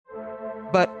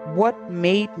But what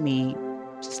made me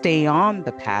stay on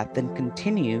the path and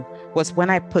continue was when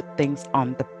I put things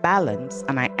on the balance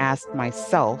and I asked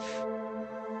myself,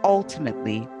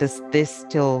 ultimately, does this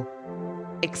still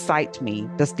excite me?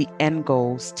 Does the end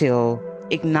goal still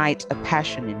ignite a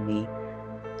passion in me?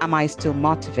 Am I still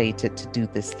motivated to do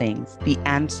these things? The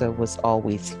answer was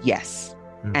always yes.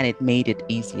 And it made it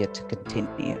easier to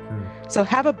continue. So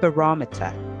have a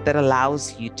barometer that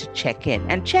allows you to check in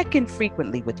and check in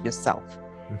frequently with yourself.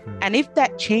 And if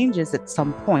that changes at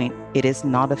some point, it is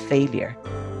not a failure.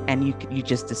 And you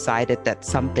just decided that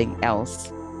something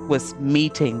else was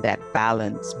meeting that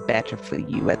balance better for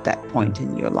you at that point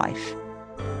in your life.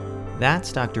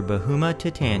 That's Dr. Bahuma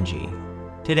Titandji,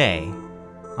 today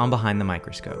on Behind the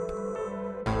Microscope.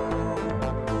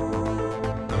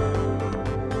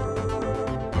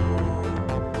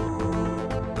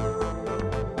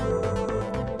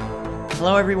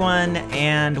 Hello, everyone,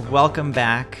 and welcome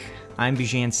back. I'm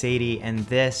Bijan Sadie, and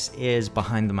this is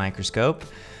Behind the Microscope,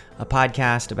 a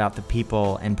podcast about the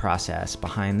people and process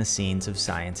behind the scenes of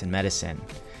science and medicine.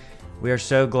 We are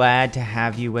so glad to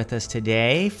have you with us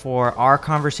today for our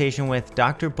conversation with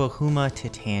Dr. Bahuma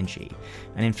Titandji,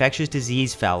 an infectious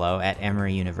disease fellow at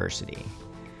Emory University.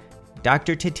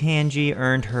 Dr. Titandji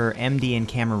earned her MD in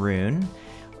Cameroon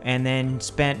and then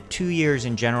spent 2 years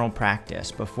in general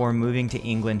practice before moving to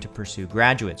England to pursue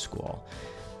graduate school.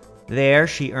 There,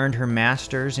 she earned her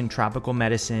master's in tropical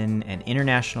medicine and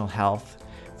international health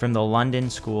from the London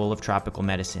School of Tropical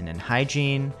Medicine and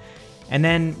Hygiene, and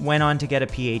then went on to get a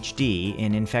PhD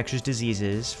in infectious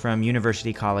diseases from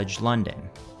University College London.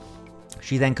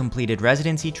 She then completed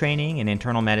residency training in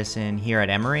internal medicine here at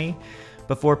Emory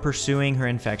before pursuing her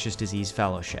infectious disease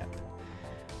fellowship.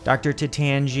 Dr.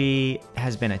 Titandji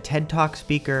has been a TED Talk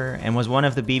speaker and was one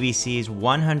of the BBC's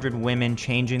 100 Women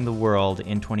Changing the World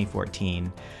in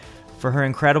 2014 for her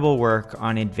incredible work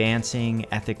on advancing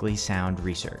ethically sound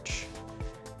research.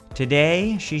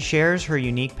 Today, she shares her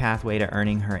unique pathway to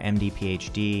earning her MD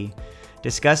PhD,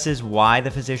 discusses why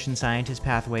the physician-scientist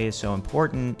pathway is so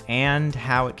important, and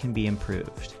how it can be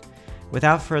improved.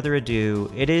 Without further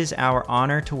ado, it is our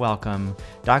honor to welcome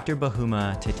Dr.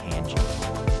 Bahuma Titandji.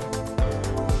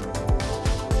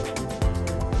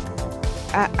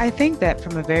 I think that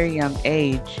from a very young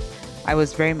age, I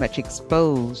was very much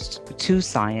exposed to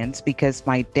science because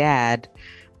my dad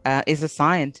is a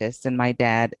scientist, and my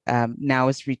dad now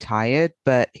is retired,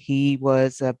 but he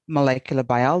was a molecular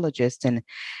biologist and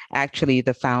actually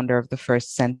the founder of the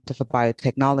first Center for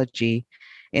Biotechnology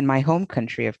in my home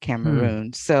country of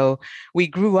Cameroon. So we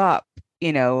grew up,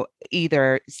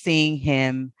 either seeing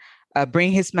him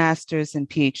bring his master's and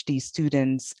PhD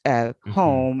students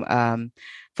home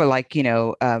for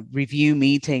review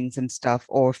meetings and stuff,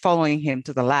 or following him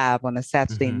to the lab on a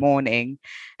Saturday morning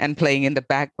and playing in the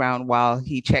background while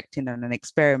he checked in on an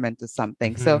experiment or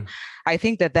something. So I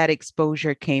think that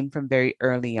exposure came from very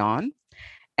early on.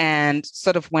 And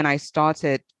sort of when I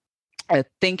started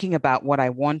thinking about what I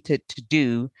wanted to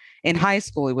do in high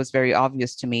school, it was very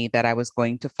obvious to me that I was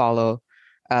going to follow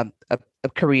a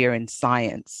career in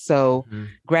science. So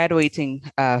graduating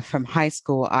from high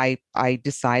school, I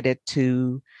decided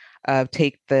to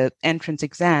take the entrance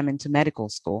exam into medical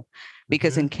school,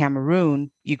 because in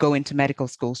Cameroon, you go into medical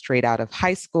school straight out of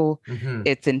high school.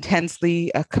 It's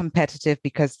intensely competitive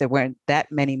because there weren't that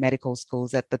many medical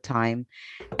schools at the time.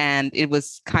 And it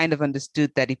was kind of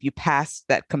understood that if you passed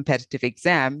that competitive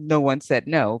exam, no one said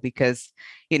no, because,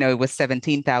 it was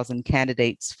 17,000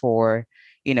 candidates for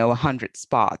 100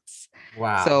 spots.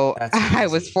 Wow. So I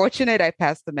was fortunate. I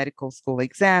passed the medical school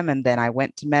exam, and then I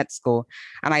went to med school.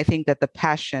 And I think that the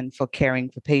passion for caring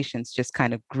for patients just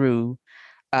kind of grew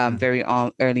very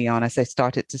early on as I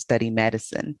started to study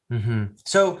medicine.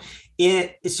 So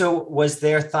was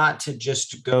there thought to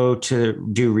just go to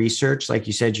do research? Like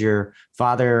you said, your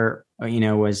father,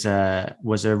 was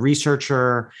a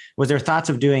researcher. Was there thoughts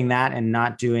of doing that and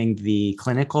not doing the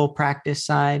clinical practice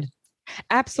side?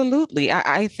 Absolutely.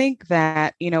 I think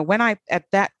that, at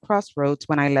that crossroads,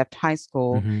 when I left high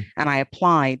school and I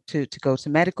applied to go to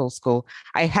medical school,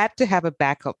 I had to have a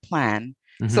backup plan.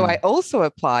 So I also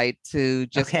applied to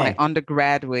just my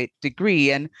undergraduate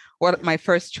degree. And my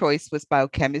first choice was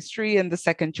biochemistry, and the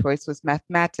second choice was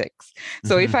mathematics.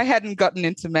 So if I hadn't gotten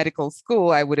into medical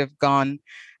school, I would have gone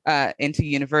into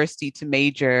university to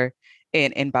major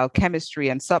in biochemistry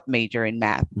and sub-major in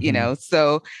math,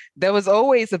 So there was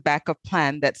always a backup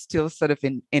plan that still sort of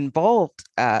involved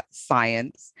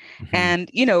science.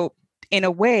 And, in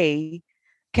a way,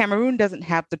 Cameroon doesn't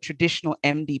have the traditional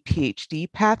MD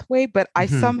PhD pathway, but I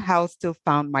somehow still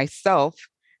found myself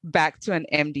back to an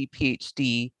MD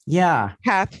PhD Yeah.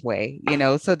 pathway,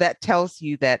 so that tells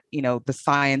you that, the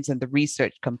science and the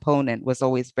research component was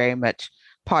always very much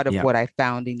part of Yeah. what I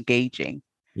found engaging.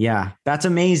 Yeah, that's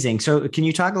amazing. So can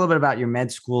you talk a little bit about your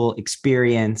med school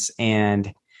experience,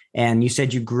 and you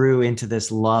said you grew into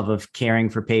this love of caring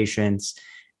for patients.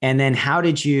 And then how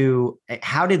did the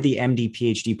MD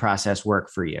PhD process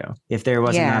work for you if there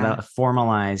was not a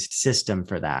formalized system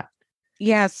for that?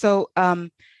 Yeah. So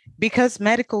because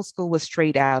medical school was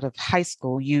straight out of high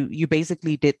school, you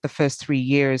basically did the first 3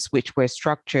 years, which were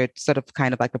structured sort of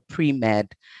kind of like a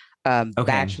pre-med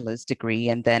bachelor's degree.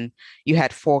 And then you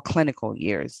had 4 clinical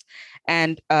years.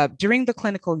 And during the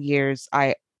clinical years,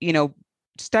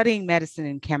 studying medicine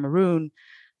in Cameroon,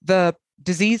 the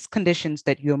disease conditions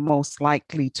that you're most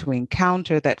likely to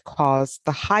encounter that cause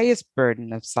the highest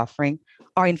burden of suffering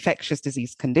are infectious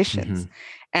disease conditions.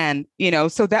 Mm-hmm.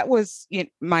 And, so that was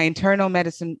my internal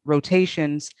medicine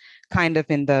rotations kind of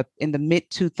in the mid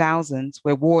 2000s,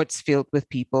 were wards filled with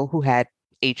people who had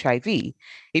HIV.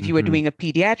 If you were doing a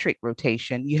pediatric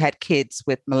rotation, you had kids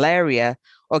with malaria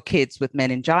or kids with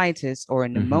meningitis or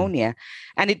pneumonia.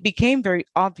 And it became very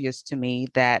obvious to me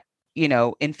that,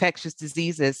 infectious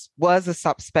diseases was a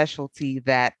subspecialty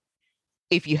that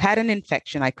if you had an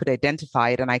infection, I could identify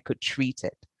it and I could treat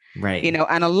it. Right.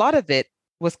 And a lot of it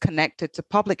was connected to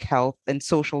public health and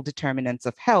social determinants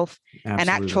of health. Absolutely. And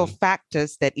actual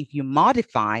factors that if you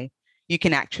modify, you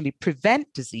can actually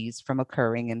prevent disease from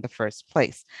occurring in the first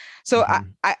place. So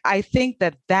I think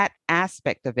that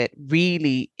aspect of it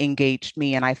really engaged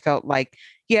me. And I felt like,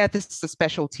 yeah, this is a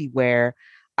specialty where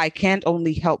I can't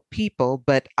only help people,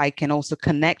 but I can also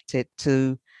connect it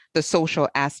to the social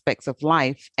aspects of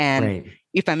life. And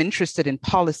if I'm interested in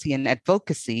policy and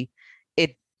advocacy,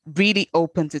 it really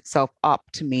opens itself up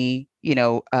to me,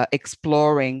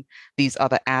 exploring these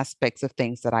other aspects of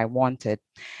things that I wanted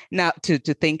now to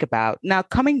think about. Now,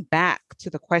 coming back to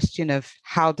the question of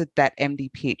how did that MD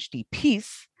PhD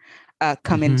piece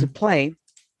come into play?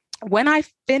 When I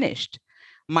finished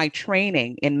my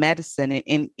training in medicine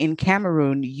in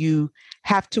Cameroon, you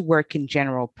have to work in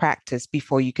general practice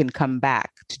before you can come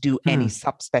back to do any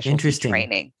subspecialty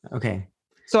training. Okay.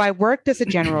 So I worked as a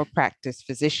general practice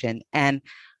physician, and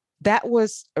that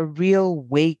was a real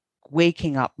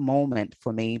waking up moment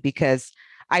for me, because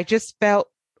I just felt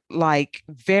like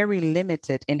very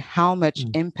limited in how much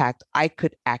impact I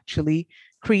could actually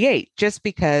create, just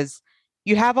because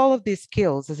you have all of these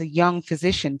skills as a young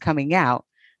physician coming out,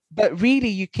 but really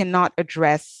you cannot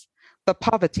address the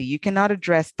poverty. You cannot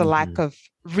address the lack of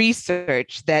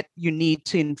research that you need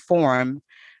to inform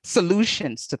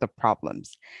solutions to the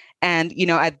problems. And,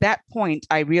 at that point,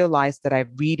 I realized that I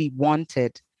really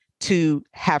wanted to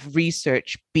have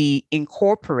research be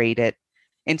incorporated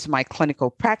into my clinical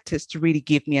practice to really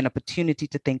give me an opportunity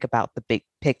to think about the big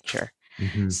picture.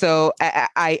 So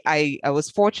I was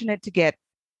fortunate to get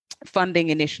funding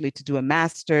initially to do a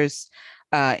master's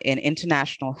in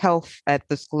international health at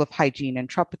the School of Hygiene and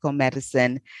Tropical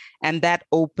Medicine. And that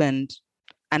opened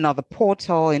another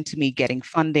portal into me getting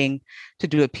funding to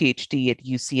do a PhD at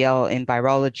UCL in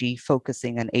virology,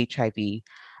 focusing on HIV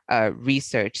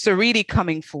research. So really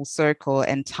coming full circle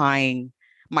and tying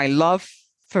my love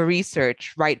for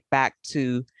research right back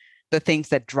to the things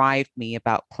that drive me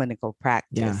about clinical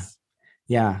practice.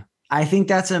 Yeah. I think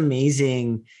that's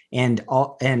amazing and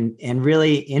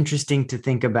really interesting to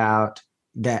think about,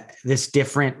 that this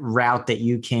different route that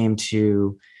you came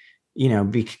to,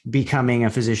 becoming a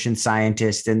physician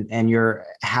scientist, and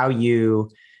how you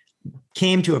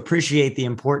came to appreciate the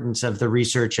importance of the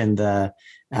research and the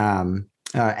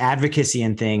advocacy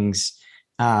and things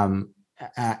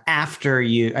after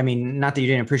you. I mean, not that you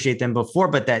didn't appreciate them before,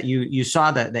 but that you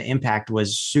saw that the impact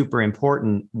was super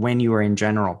important when you were in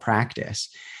general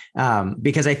practice.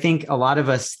 Because I think a lot of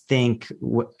us think,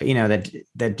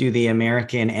 that do the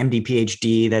American MD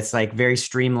PhD, that's like very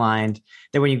streamlined,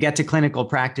 that when you get to clinical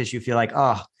practice, you feel like,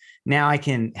 oh, now I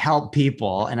can help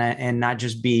people and not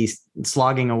just be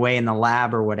slogging away in the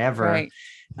lab or whatever. Right.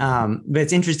 But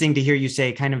it's interesting to hear you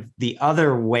say kind of the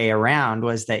other way around,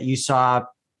 was that you saw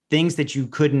things that you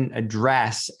couldn't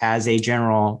address as a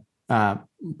general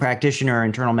practitioner,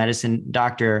 internal medicine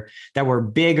doctor, that were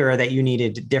bigger, that you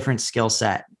needed a different skill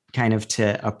set kind of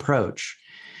to approach.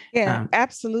 Yeah,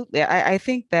 absolutely. I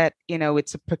think that,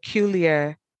 it's a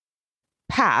peculiar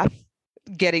path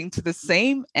getting to the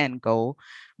same end goal,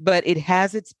 but it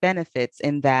has its benefits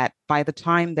in that by the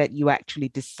time that you actually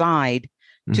decide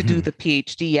to do the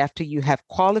PhD after you have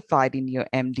qualified in your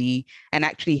MD and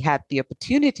actually had the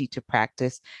opportunity to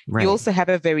practice. Right. You also have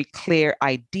a very clear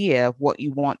idea of what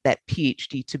you want that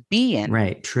PhD to be in.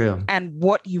 Right. True. And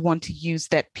what you want to use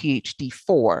that PhD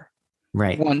for.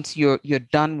 Right. Once you're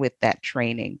done with that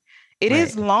training. It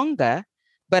is longer,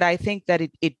 but I think that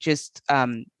it just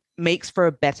makes for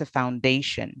a better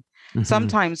foundation.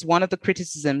 Sometimes one of the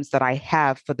criticisms that I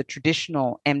have for the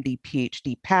traditional MD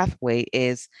PhD pathway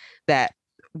is that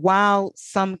while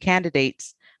some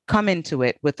candidates come into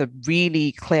it with a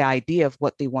really clear idea of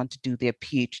what they want to do their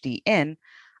PhD in,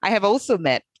 I have also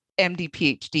met MD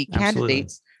PhD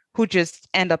candidates who just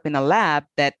end up in a lab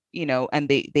that, and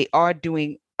they are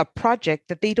doing a project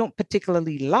that they don't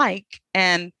particularly like.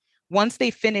 And once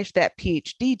they finish that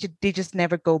PhD, they just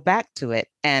never go back to it.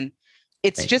 And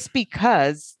it's just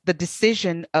because the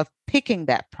decision of picking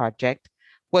that project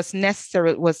was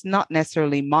not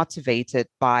necessarily motivated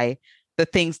by the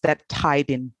things that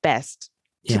tied in best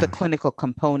to the clinical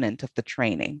component of the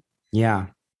training. Yeah,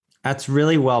 that's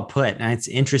really well put. And it's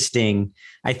interesting.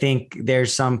 I think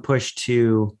there's some push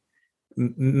to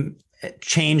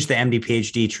change the MD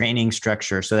PhD training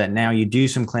structure so that now you do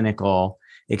some clinical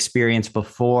experience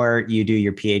before you do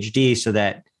your PhD so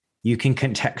that you can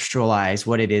contextualize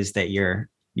what it is that you're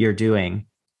doing.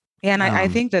 Yeah, and I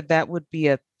think that would be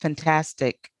a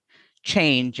fantastic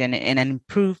change and an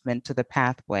improvement to the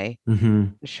pathway, for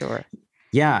sure.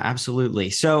 Yeah, absolutely.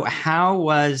 So how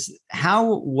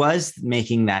was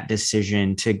making that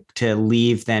decision to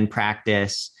leave then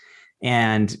practice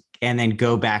and then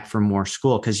go back for more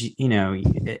school? Because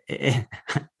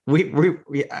we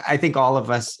I think all of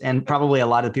us and probably a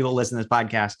lot of people listening to this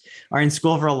podcast are in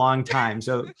school for a long time.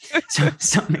 So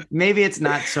maybe it's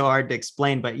not so hard to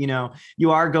explain, but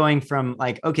you are going from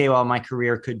like, okay, well, my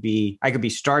career I could be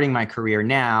starting my career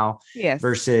now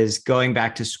versus going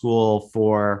back to school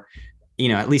for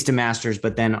at least a master's,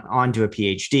 but then on to a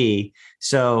PhD.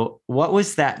 So what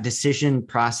was that decision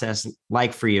process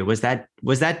like for you? Was that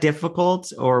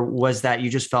difficult, or was that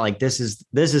you just felt like this is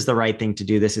the right thing to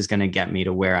do? This is going to get me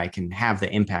to where I can have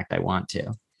the impact I want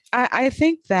to? I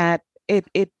think that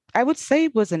I would say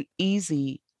it was an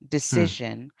easy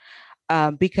decision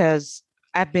because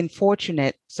I've been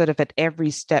fortunate sort of at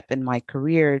every step in my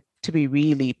career to be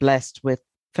really blessed with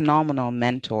phenomenal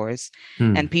mentors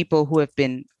and people who have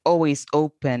been always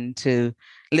open to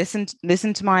listen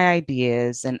to my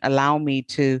ideas and allow me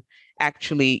to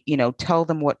actually, tell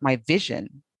them what my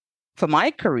vision for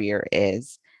my career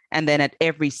is. And then at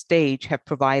every stage have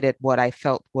provided what I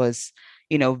felt was,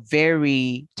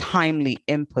 very timely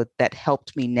input that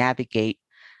helped me navigate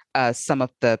some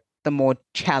of the more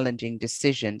challenging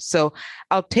decisions. So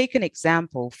I'll take an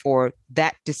example for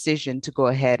that decision to go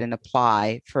ahead and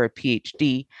apply for a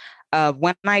PhD.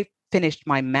 When I finished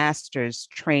my master's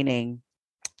training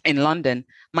in London,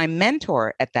 my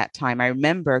mentor at that time, I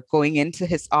remember going into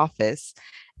his office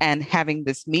and having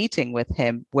this meeting with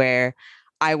him where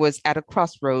I was at a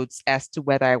crossroads as to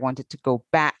whether I wanted to go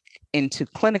back into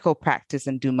clinical practice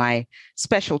and do my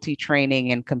specialty training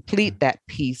and complete that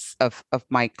piece of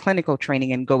my clinical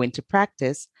training and go into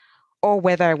practice, or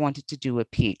whether I wanted to do a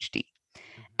PhD.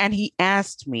 And he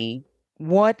asked me,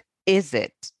 what is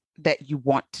it that you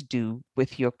want to do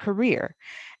with your career?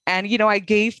 And, I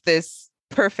gave this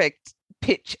perfect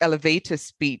pitch elevator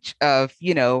speech of,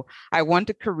 I want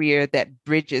a career that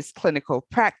bridges clinical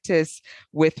practice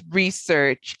with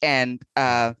research and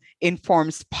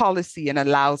informs policy and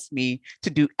allows me to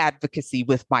do advocacy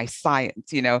with my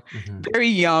science, very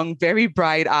young, very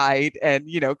bright-eyed, and,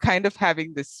 kind of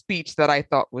having this speech that I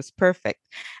thought was perfect.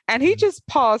 And he just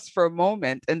paused for a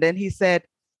moment and then he said,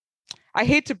 I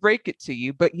hate to break it to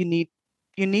you, but you need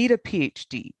a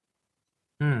PhD.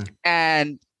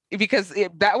 And because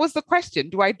that was the question,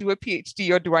 do I do a PhD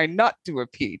or do I not do a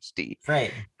PhD?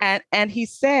 Right. And he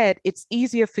said, it's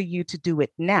easier for you to do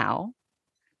it now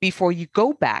before you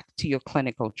go back to your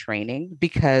clinical training,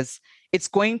 because it's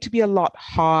going to be a lot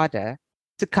harder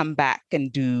to come back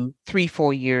and do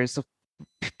 3-4 years of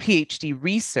PhD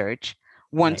research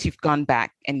once you've gone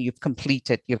back and you've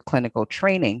completed your clinical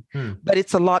training. But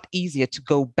it's a lot easier to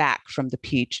go back from the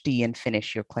PhD and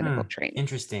finish your clinical training.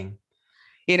 Interesting.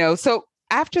 So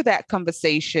after that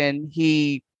conversation,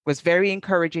 he was very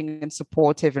encouraging and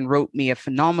supportive and wrote me a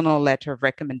phenomenal letter of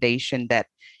recommendation that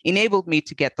enabled me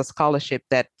to get the scholarship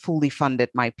that fully funded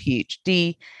my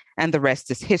PhD. And the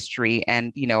rest is history.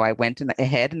 And, I went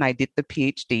ahead and I did the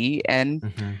PhD and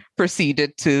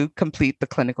proceeded to complete the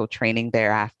clinical training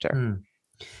thereafter.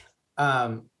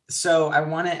 So I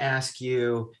want to ask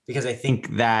you, because I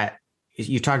think that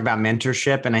you talked about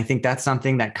mentorship, and I think that's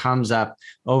something that comes up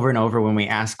over and over when we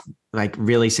ask like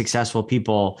really successful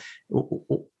people,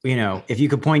 if you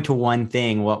could point to one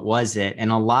thing, what was it?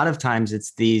 And a lot of times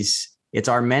it's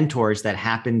our mentors that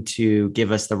happen to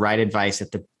give us the right advice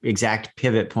at the exact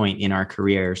pivot point in our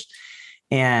careers.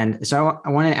 And so I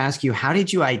want to ask you, how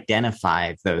did you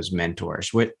identify those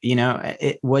mentors? What,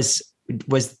 it was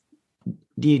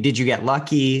did you get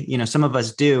lucky? Some of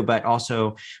us do, but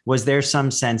also was there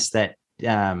some sense that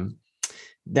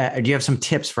do you have some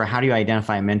tips for how do you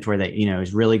identify a mentor that,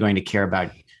 is really going to care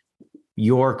about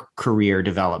your career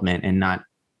development and not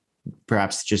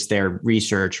perhaps just their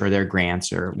research or their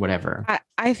grants or whatever?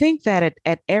 I think that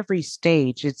at every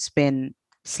stage, it's been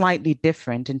slightly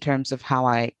different in terms of how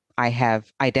I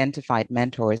have identified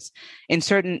mentors. In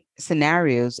certain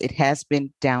scenarios, it has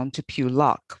been down to pure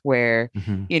luck, where,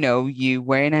 you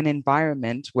were in an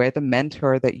environment where the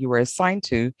mentor that you were assigned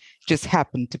to just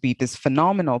happened to be this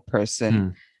phenomenal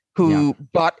person who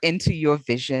bought into your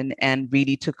vision and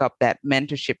really took up that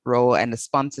mentorship role and the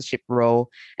sponsorship role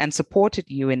and supported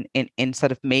you in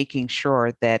sort of making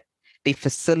sure that they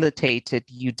facilitated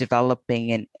you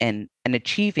developing and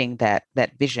achieving that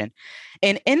vision.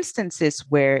 In instances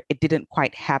where it didn't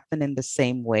quite happen in the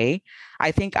same way,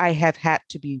 I think I have had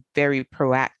to be very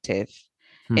proactive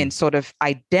in sort of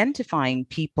identifying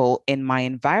people in my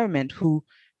environment who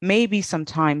maybe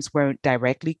sometimes weren't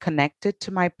directly connected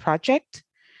to my project,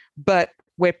 but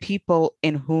were people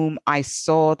in whom I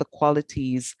saw the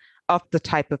qualities of the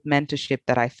type of mentorship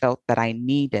that I felt that I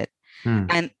needed.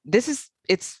 And this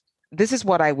is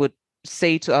what I would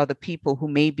say to other people who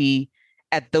may be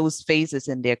at those phases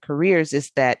in their careers,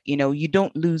 is that, you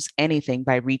don't lose anything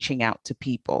by reaching out to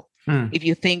people. If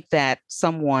you think that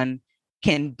someone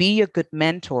can be a good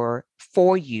mentor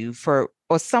for you or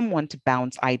someone to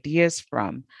bounce ideas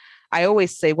from, I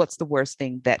always say, what's the worst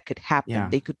thing that could happen? Yeah.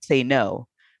 They could say no.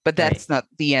 But that's not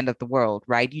the end of the world,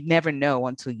 right? You never know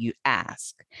until you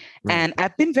ask. Right. And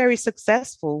I've been very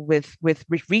successful with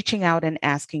reaching out and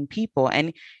asking people.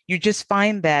 And you just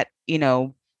find that,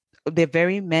 there are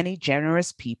very many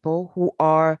generous people who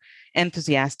are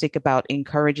enthusiastic about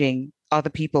encouraging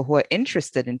other people who are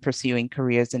interested in pursuing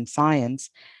careers in science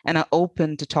and are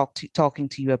open to talking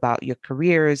to you about your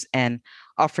careers and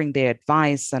offering their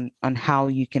advice on how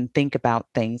you can think about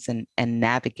things and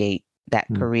navigate that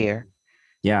career.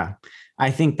 Yeah,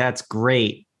 I think that's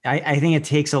great. I think it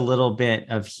takes a little bit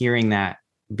of hearing that,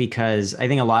 because I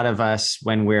think a lot of us,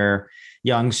 when we're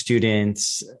young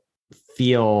students,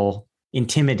 feel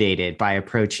intimidated by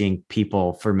approaching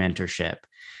people for mentorship.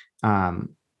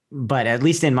 But at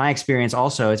least in my experience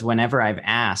also, it's whenever I've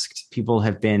asked, people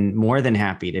have been more than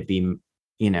happy to be,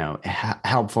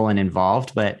 helpful and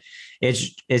involved. But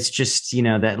it's just,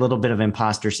 that little bit of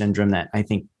imposter syndrome that I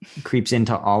think creeps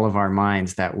into all of our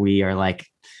minds, that we are like,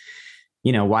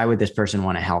 why would this person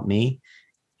want to help me?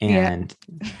 And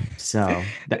so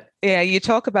you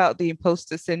talk about the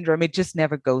imposter syndrome. It just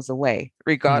never goes away,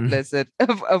 regardless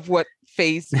of what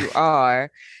phase you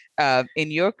are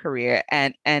in your career.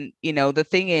 And the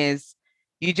thing is,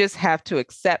 you just have to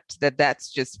accept that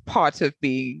that's just part of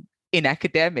being in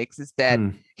academics, is that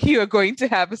you are going to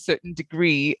have a certain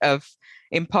degree of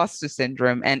imposter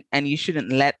syndrome, and you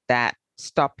shouldn't let that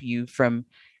stop you from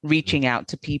reaching out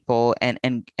to people and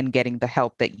getting the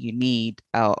help that you need,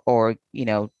 or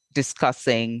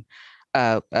discussing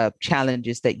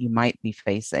challenges that you might be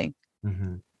facing.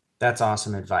 That's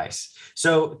awesome advice.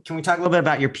 So can we talk a little bit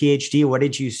about your PhD? What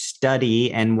did you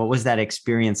study and what was that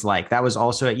experience like? That was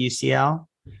also at UCL?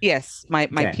 Yes, my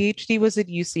PhD was at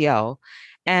UCL.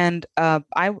 And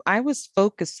I was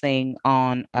focusing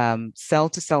on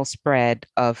cell-to-cell spread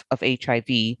of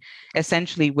HIV,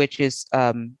 essentially, which is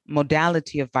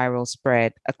modality of viral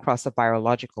spread across a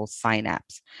virological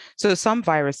synapse. So some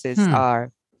viruses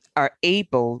are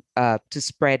able to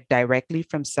spread directly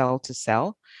from cell to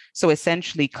cell. So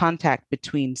essentially, contact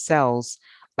between cells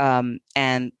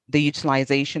and the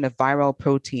utilization of viral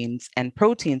proteins and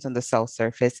proteins on the cell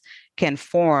surface can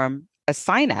form a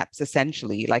synapse,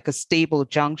 essentially, like a stable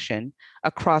junction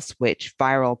across which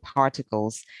viral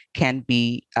particles can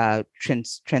be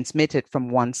transmitted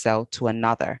from one cell to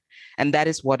another. And that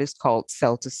is what is called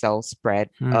cell-to-cell spread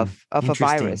of a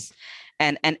virus.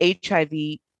 And HIV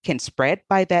can spread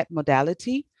by that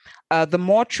modality. The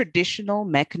more traditional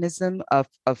mechanism of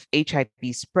HIV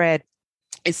spread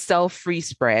is cell-free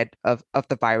spread of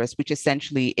the virus, which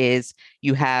essentially is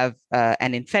you have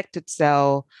an infected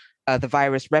cell. The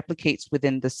virus replicates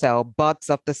within the cell, buds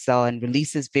up the cell, and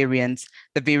releases virions.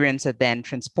 The virions are then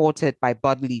transported by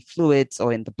bodily fluids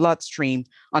or in the bloodstream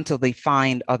until they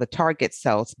find other target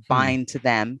cells, bind to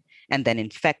them, and then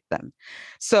infect them.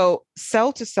 So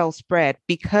cell to cell spread,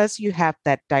 because you have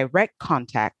that direct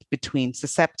contact between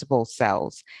susceptible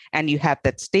cells and you have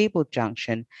that stable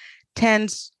junction,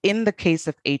 tends, in the case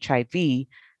of HIV,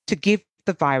 to give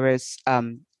the virus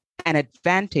an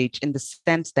advantage in the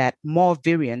sense that more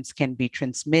virions can be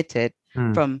transmitted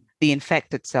from the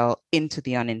infected cell into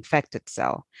the uninfected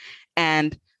cell.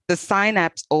 And the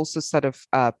synapse also sort of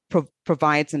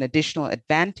provides an additional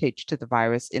advantage to the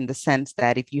virus in the sense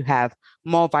that if you have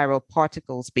more viral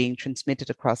particles being transmitted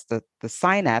across the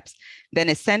synapse, then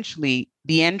essentially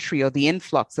the entry or the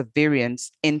influx of virions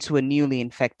into a newly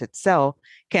infected cell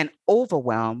can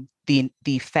overwhelm the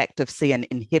effect of, say, an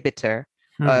inhibitor,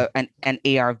 an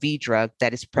ARV drug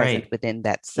that is present within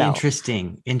that cell.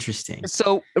 Interesting.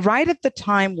 So right at the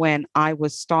time when I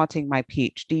was starting my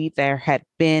PhD, there had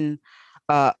been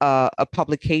a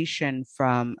publication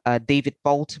from David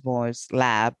Baltimore's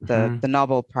lab, the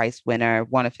Nobel Prize winner.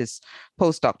 One of his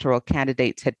postdoctoral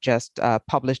candidates had just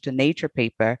published a Nature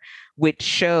paper, which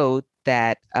showed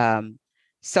that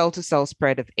cell-to-cell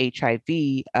spread of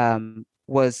HIV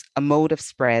was a mode of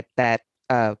spread that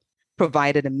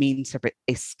provided a means of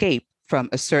escape from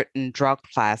a certain drug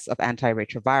class of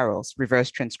antiretrovirals,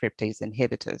 reverse transcriptase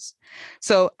inhibitors.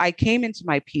 So I came into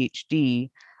my PhD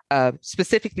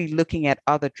specifically looking at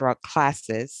other drug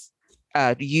classes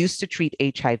used to treat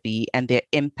HIV and their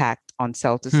impact on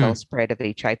cell-to-cell spread of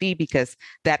HIV, because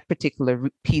that particular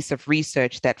piece of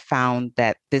research that found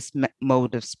that this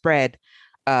mode of spread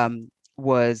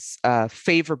was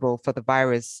favorable for the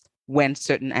virus when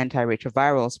certain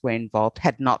antiretrovirals were involved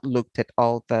had not looked at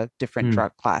all the different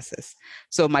drug classes.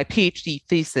 So my PhD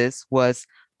thesis was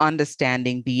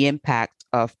understanding the impact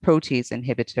of protease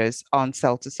inhibitors on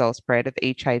cell-to-cell spread of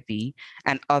HIV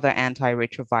and other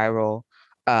antiretroviral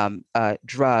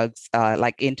drugs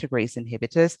like integrase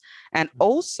inhibitors, and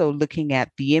also looking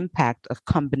at the impact of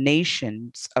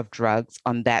combinations of drugs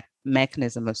on that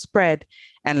mechanism of spread,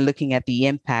 and looking at the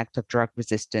impact of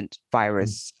drug-resistant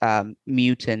virus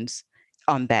mutants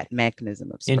on that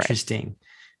mechanism of spread. Interesting.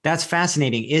 That's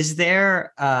fascinating. Is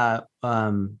there, I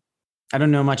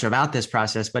don't know much about this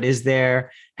process, but is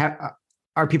there,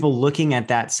 are people looking at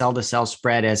that cell-to-cell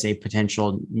spread as a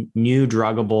potential new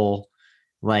druggable,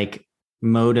 like,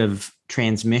 mode of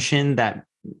transmission that,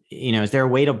 is there a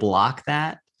way to block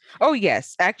that? Oh,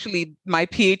 yes. Actually, my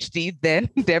PhD then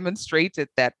demonstrated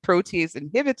that protease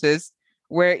inhibitors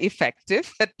were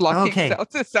effective at blocking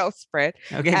cell-to-cell spread,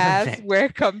 as were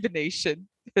combination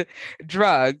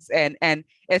drugs. And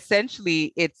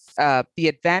essentially, it's the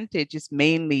advantage is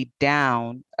mainly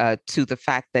down to the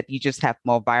fact that you just have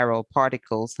more viral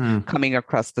particles coming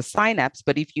across the synapse.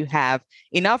 But if you have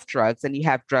enough drugs, and you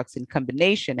have drugs in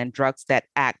combination and drugs that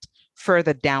act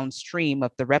further downstream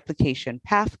of the replication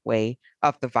pathway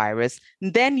of the virus,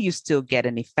 then you still get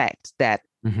an effect that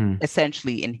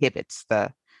essentially inhibits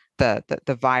the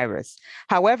virus.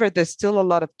 However, there's still a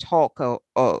lot of talk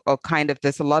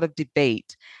there's a lot of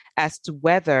debate as to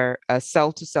whether a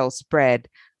cell-to-cell spread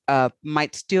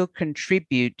might still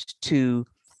contribute to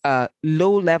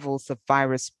low levels of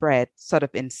virus spread sort of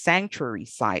in sanctuary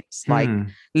sites like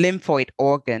lymphoid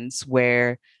organs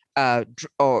where or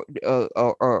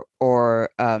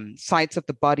sites of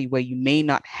the body where you may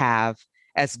not have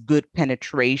as good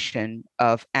penetration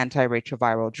of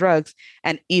antiretroviral drugs,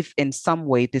 and if in some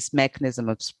way this mechanism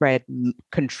of spread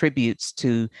contributes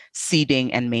to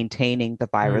seeding and maintaining the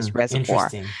virus reservoir.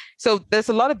 So there's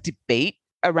a lot of debate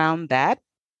around that,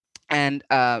 and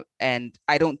I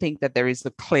don't think that there is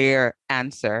a clear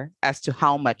answer as to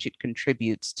how much it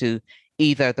contributes to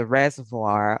either the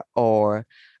reservoir or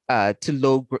to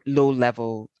low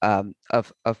level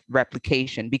of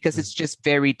replication, because it's just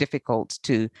very difficult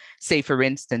to, say, for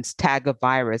instance, tag a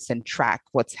virus and track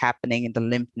what's happening in the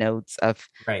lymph nodes of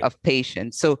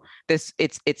patients. So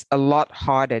it's a lot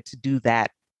harder to do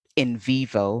that in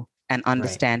vivo and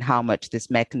understand how much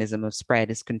this mechanism of spread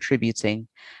is contributing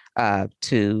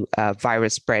to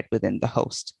virus spread within the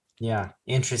host. Yeah,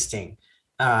 interesting.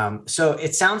 So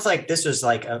it sounds like this was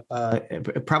like a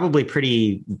probably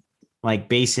pretty like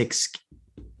basics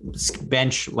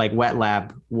bench, like wet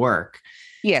lab work.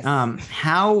 Yes.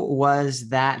 How was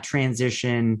that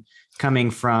transition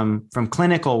coming from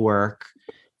clinical work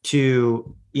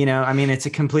to, it's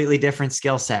a completely different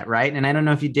skill set, right? And I don't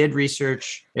know if you did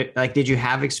research, like, did you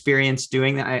have experience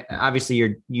doing that? Obviously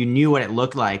you knew what it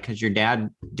looked like because your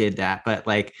dad did that, but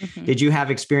like, did you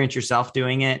have experience yourself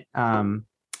doing it to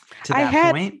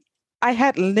that point? I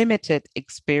had limited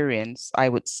experience, I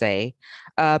would say,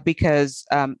 because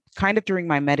kind of during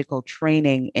my medical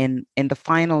training in the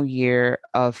final year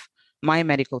of my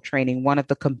medical training, one of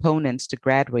the components to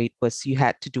graduate was you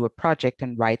had to do a project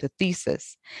and write a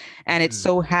thesis. And it Mhm.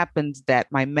 so happens that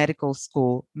my medical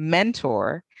school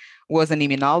mentor was an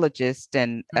immunologist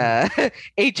and Mm.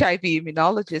 HIV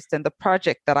immunologist. And the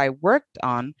project that I worked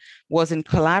on was in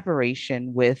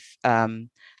collaboration with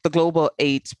the Global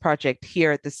AIDS Project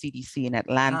here at the CDC in Huh.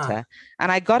 Atlanta.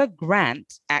 And I got a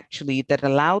grant actually that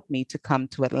allowed me to come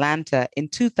to Atlanta in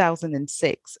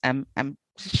 2006. I'm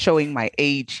showing my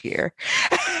age here.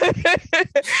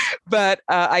 But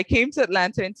I came to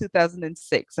Atlanta in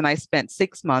 2006 and I spent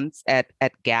 6 months at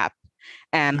Gap.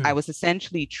 And I Mm. was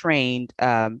essentially trained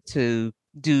to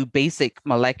do basic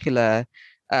molecular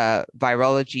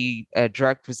virology,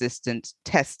 drug resistant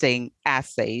testing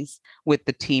assays with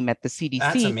the team at the That's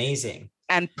CDC amazing.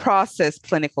 and process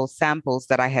clinical samples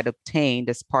that I had obtained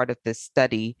as part of this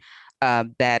study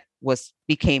that was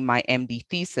became my MD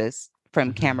thesis from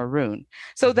Hmm. Cameroon.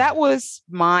 So Hmm. that was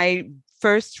my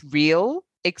first real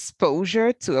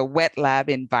exposure to a wet lab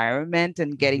environment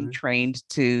and getting Hmm. trained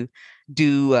to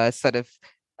do sort of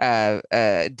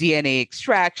DNA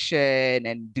extraction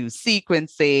and do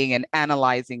sequencing and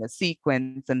analyzing a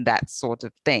sequence and that sort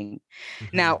of thing. Hmm.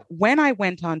 Now, when I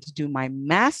went on to do my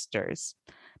master's,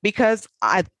 because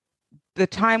the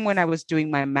time when I was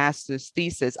doing my master's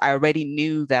thesis, I already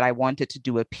knew that I wanted to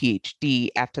do a PhD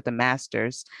after the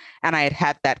master's. And I had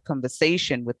had that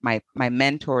conversation with my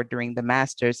mentor during the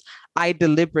master's. I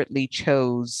deliberately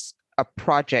chose a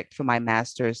project for my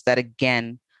master's that,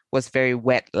 again, was very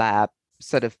wet lab,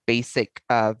 sort of basic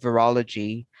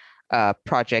virology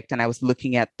project. And I was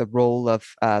looking at the role of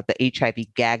the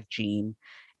HIV gag gene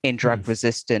in Hmm. drug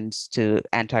resistance to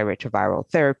antiretroviral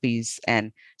therapies.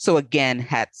 And so again,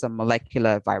 had some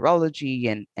molecular virology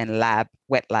and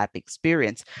wet lab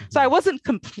experience. So I Hmm. wasn't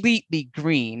completely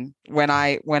green when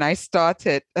I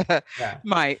started Yeah.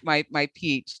 my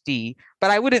PhD, but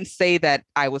I wouldn't say that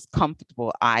I was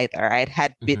comfortable either. I had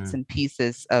had bits Hmm. and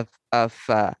pieces of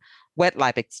wet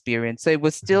lab experience, so it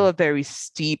was still Hmm. a very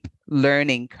steep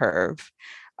learning curve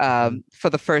Hmm.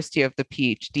 for the first year of the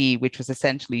PhD, which was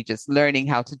essentially just learning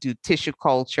how to do tissue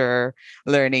culture,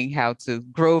 learning how to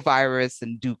grow virus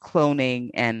and do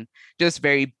cloning, and just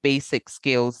very basic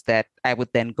skills that I would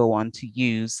then go on to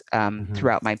use Hmm.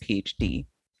 throughout my PhD.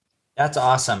 That's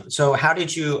awesome. So, how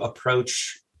did you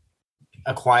approach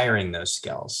acquiring those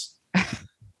skills?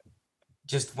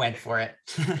 Just went for it.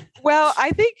 Well, I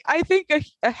think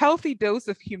a healthy dose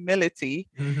of humility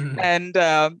Hmm.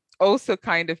 and also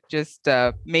kind of just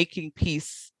making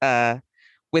peace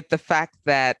with the fact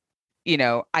that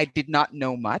I did not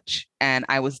know much and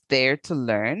I was there to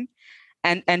learn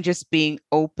and just being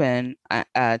open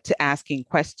to asking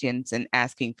questions and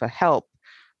asking for help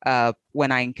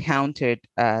when I encountered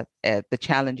the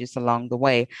challenges along the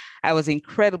way. I was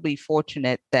incredibly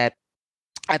fortunate that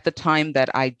at the time that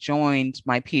I joined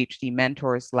my PhD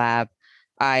mentors lab,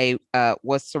 I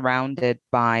was surrounded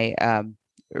by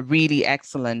really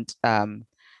excellent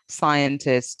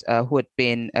scientist who had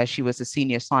been, she was a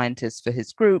senior scientist for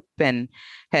his group and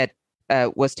had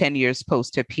was 10 years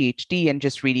post her PhD and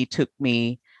just really took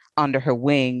me under her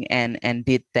wing and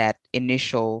did that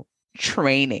initial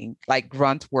training, like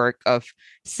grunt work of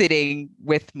sitting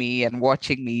with me and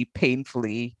watching me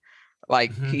painfully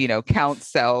like Hmm. count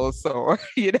cells or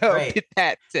Right.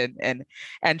 pipettes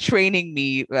and training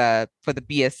me for the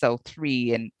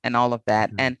BSL-3 and all of that.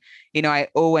 Hmm. And I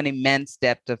owe an immense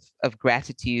debt of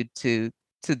gratitude to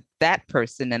that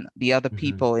person and the other Hmm.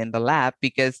 people in the lab,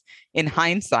 because in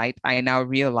hindsight I now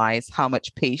realize how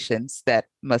much patience that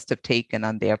must have taken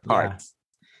on their Yeah. parts.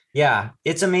 Yeah,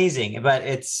 it's amazing, but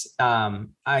it's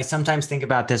I sometimes think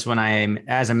about this when I'm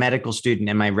as a medical student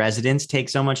and my residents take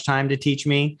so much time to teach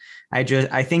me. I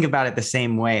think about it the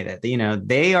same way that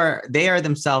they are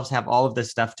themselves have all of this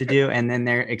stuff to do and then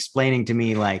they're explaining to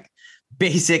me like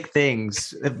basic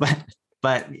things,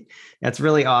 but that's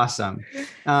really awesome.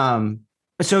 Um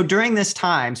so during this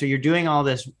time, so you're doing all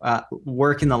this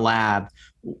work in the lab.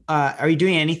 Are you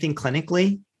doing anything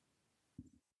clinically?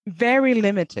 Very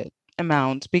limited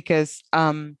amount because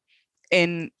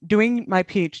in doing my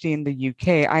PhD in the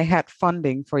UK, I had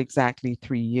funding for exactly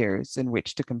 3 years in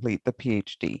which to complete the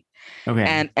PhD.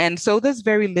 Okay. And so there's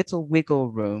very little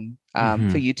wiggle room for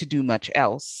Hmm. you to do much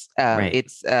else. Right.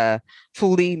 It's a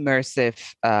fully immersive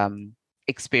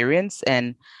experience,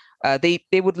 and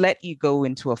they would let you go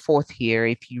into a fourth year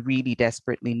if you really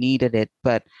desperately needed it.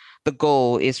 But the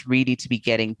goal is really to be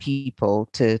getting people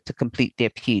to complete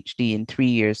their PhD in 3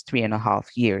 years, 3.5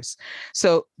 years.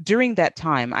 So during that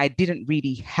time, I didn't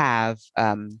really have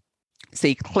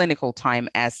say clinical time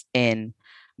as in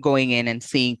going in and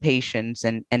seeing patients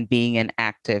and being an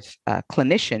active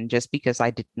clinician, just because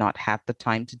I did not have the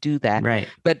time to do that. Right.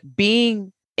 But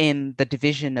being in the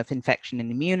Division of Infection and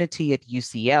Immunity at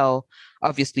UCL,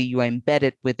 obviously you are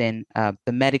embedded within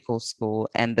the medical school,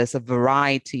 and there's a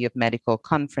variety of medical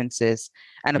conferences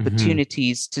and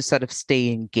opportunities to sort of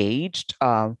stay engaged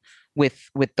with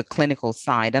the clinical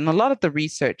side. And a lot of the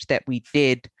research that we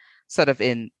did sort of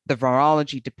in the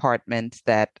virology department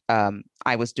that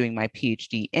I was doing my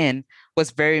PhD in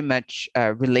was very much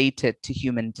related to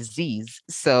human disease.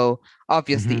 So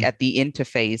obviously at the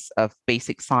interface of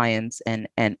basic science and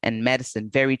medicine,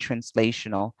 very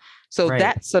translational. So Right.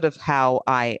 that's sort of how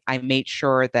I made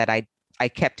sure that I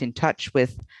kept in touch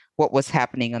with what was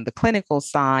happening on the clinical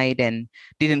side and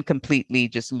didn't completely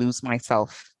just lose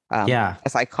myself,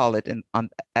 as I call it,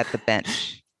 at the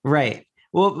bench. Right.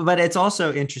 Well, but it's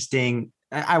also interesting.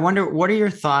 I wonder, what are your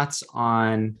thoughts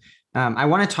on, I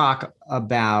want to talk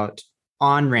about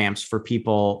on-ramps for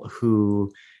people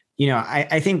who,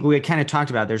 I think we kind of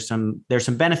talked about there's some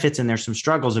benefits and there's some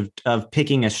struggles of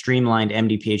picking a streamlined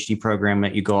MD PhD program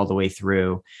that you go all the way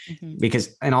through,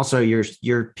 because, and also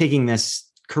you're picking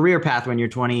this career path when you're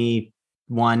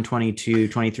 21, 22,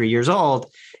 23 years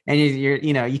old. And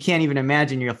you can't even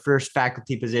imagine your first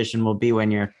faculty position will be when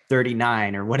you're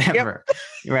 39 or whatever.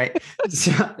 Yep. Right.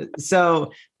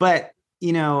 But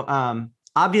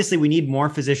obviously we need more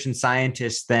physician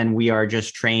scientists than we are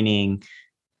just training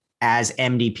as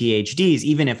MD PhDs.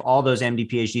 Even if all those MD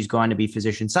PhDs go on to be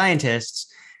physician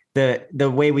scientists, the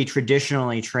way we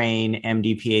traditionally train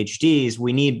MD PhDs,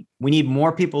 we need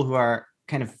more people who are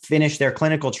kind of finish their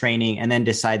clinical training and then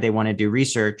decide they want to do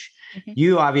research.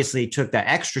 You obviously took that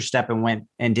extra step and went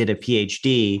and did a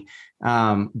PhD.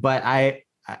 But I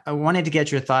wanted to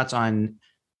get your thoughts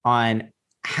on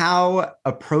how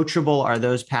approachable are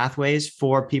those pathways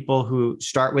for people who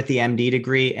start with the MD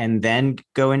degree and then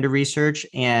go into research,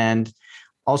 and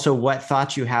also what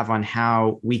thoughts you have on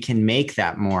how we can make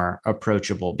that more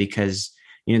approachable, because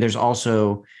there's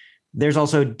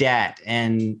also debt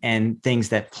and things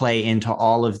that play into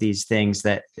all of these things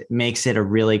that makes it a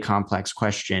really complex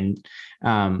question.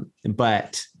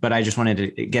 But I just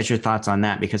wanted to get your thoughts on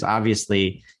that, because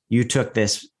obviously you took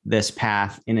this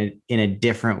path in a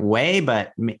different way,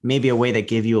 but maybe a way that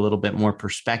gave you a little bit more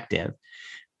perspective.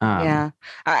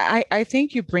 I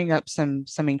think you bring up some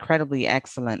incredibly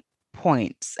excellent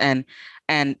points, and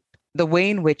the way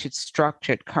in which it's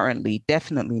structured currently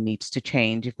definitely needs to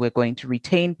change if we're going to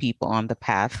retain people on the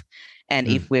path, and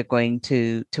if we're going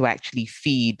to actually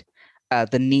feed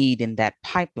the need in that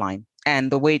pipeline. And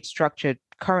the way it's structured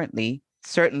currently,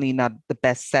 certainly not the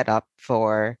best setup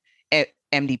for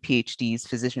MD PhDs,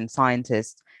 physician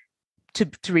scientists, to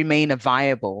remain a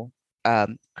viable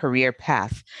career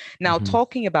path. Now,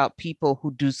 talking about people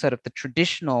who do sort of the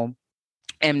traditional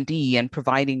MD and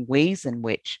providing ways in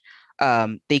which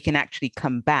they can actually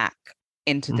come back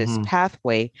into this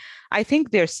pathway, I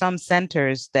think there's some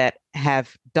centers that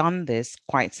have done this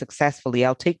quite successfully.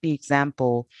 I'll take the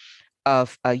example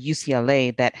of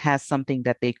UCLA that has something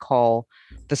that they call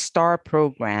the STAR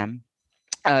program,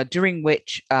 during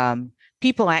which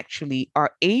people actually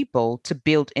are able to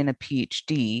build in a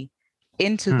PhD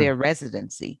into their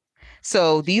residency.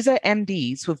 So these are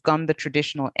MDs who've gone the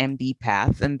traditional MD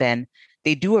path, and then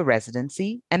they do a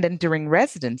residency, and then during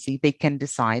residency, they can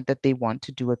decide that they want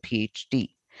to do a PhD.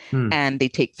 And they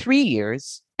take 3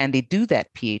 years and they do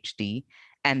that PhD,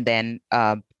 and then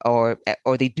or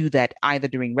they do that either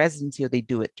during residency or they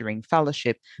do it during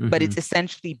fellowship, but it's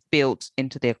essentially built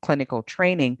into their clinical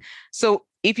training. So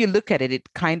if you look at it,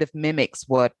 it kind of mimics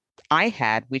what I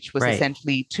had, which was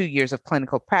essentially 2 years of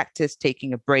clinical practice,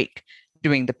 taking a break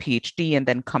doing the PhD, and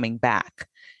then coming back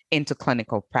into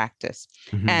clinical practice.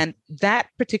 And that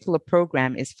particular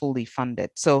program is fully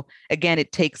funded. So again,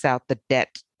 it takes out the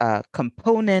debt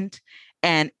component,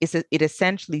 and it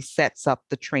essentially sets up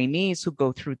the trainees who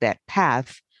go through that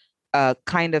path,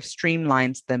 kind of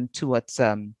streamlines them towards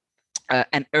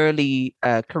an early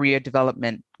career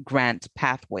development grant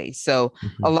pathway. So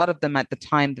a lot of them, at the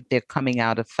time that they're coming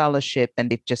out of fellowship and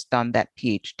they've just done that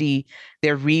PhD,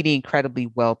 they're really incredibly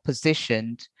well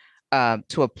positioned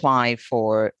to apply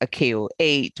for a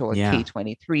KO8 or a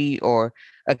K23 or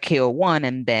a KO1,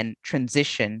 and then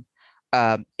transition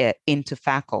into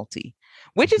faculty,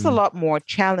 which is a lot more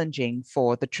challenging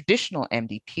for the traditional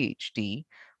MD PhD,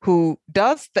 who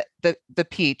does the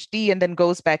PhD and then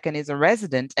goes back and is a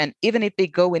resident. And even if they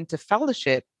go into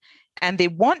fellowship and they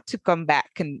want to come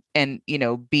back and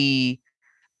be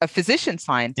a physician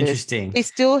scientist, they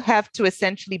still have to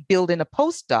essentially build in a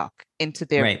postdoc into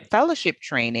their fellowship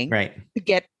training to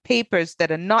get papers that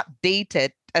are not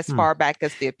dated as Hmm. far back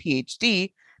as their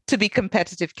PhD to be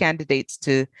competitive candidates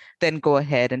to then go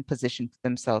ahead and position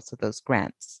themselves for those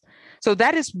grants. So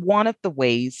that is one of the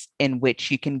ways in which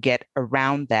you can get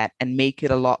around that and make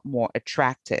it a lot more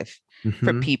attractive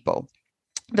for Hmm. people.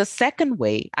 The second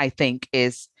way, I think,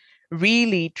 is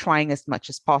really trying as much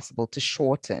as possible to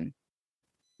shorten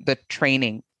the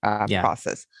training Yeah.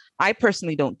 process. I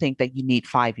personally don't think that you need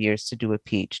 5 years to do a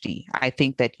PhD. I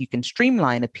think that you can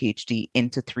streamline a PhD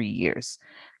into 3 years.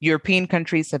 European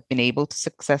countries have been able to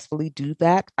successfully do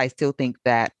that. I still think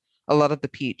that a lot of the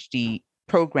PhD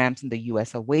programs in the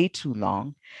US are way too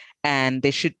long, and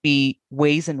there should be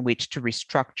ways in which to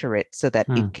restructure it so that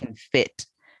Hmm. it can fit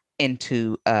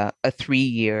into a 3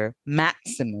 year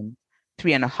maximum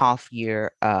 3.5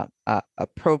 year a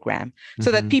program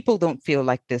so that Hmm. people don't feel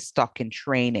like they're stuck in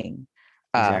training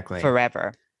Exactly.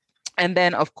 forever. And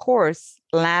then, of course,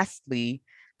 lastly,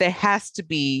 there has to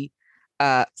be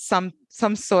some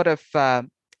sort of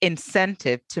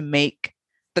incentive to make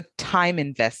the time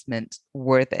investment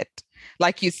worth it.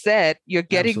 Like you said, you're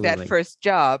getting that Absolutely. first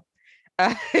job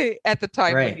uh, at the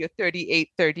time when Right. you're 38,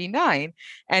 39,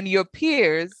 and your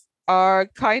peers are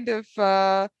kind of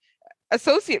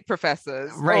associate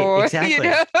professors Right. or Exactly.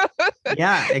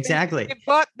 Yeah, exactly.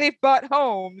 they've bought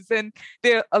homes and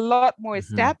they're a lot more Hmm.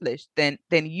 established than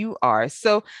you are,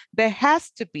 so there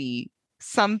has to be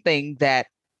something that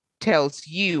tells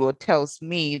you or tells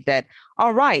me that,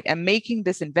 all right, I'm making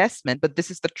this investment, but this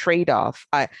is the trade-off.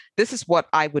 This is what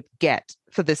I would get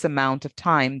for this amount of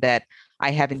time that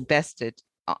I have invested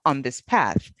on this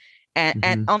path. Hmm.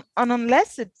 And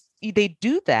unless they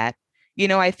do that,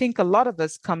 I think a lot of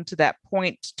us come to that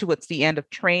point towards the end of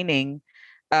training,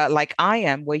 like I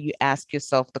am, where you ask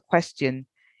yourself the question,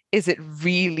 is it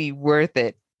really worth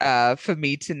it for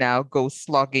me to now go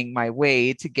slogging my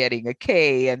way to getting a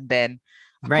K and then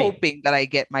Right. hoping that I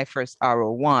get my first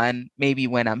RO1 maybe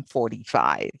when I'm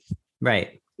 45,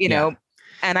 Right. you Yeah. know?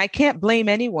 And I can't blame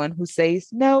anyone who says,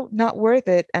 no, not worth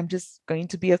it. I'm just going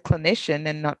to be a clinician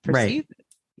and not pursue Right. it.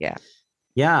 Yeah.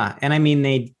 Yeah. And I mean,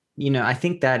 I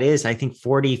think I think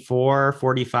 44,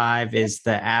 45 Yeah. is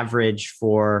the average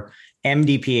for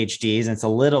MD PhDs. And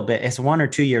it's 1 or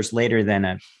 2 years later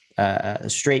than a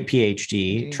straight PhD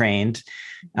Gee. trained.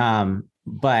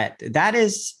 But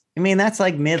that's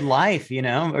like midlife,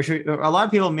 or a lot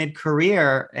of people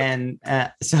mid-career. And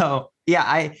so, yeah,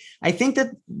 I think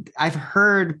that I've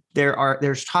heard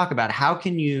there's talk about how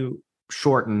can you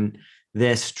shorten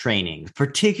this training,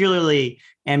 particularly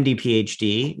MD,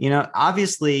 PhD.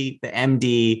 Obviously the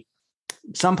MD,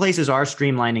 some places are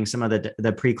streamlining some of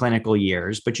the preclinical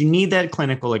years, but you need that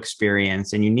clinical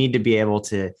experience and you need to be able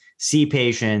to see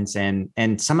patients, and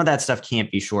some of that stuff can't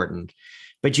be shortened.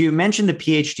 But you mentioned the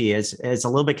PhD as a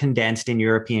little bit condensed in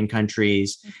European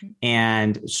countries. Mhm.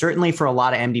 And certainly for a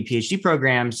lot of MD, PhD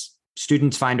programs,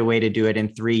 students find a way to do it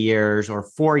in 3 years or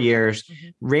 4 years.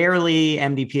 Mhm. Rarely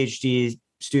MD, PhD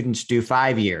students do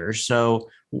 5 years. So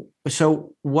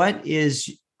what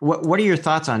are your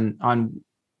thoughts on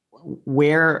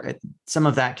where some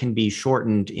of that can be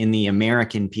shortened in the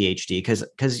American PhD? Because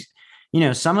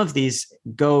some of these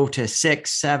go to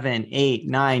 6, 7, 8,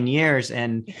 9 years,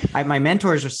 and my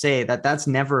mentors would say that that's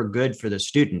never good for the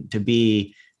student to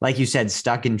be, like you said,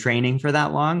 stuck in training for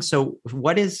that long. So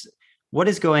what is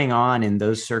going on in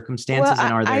those Well, circumstances,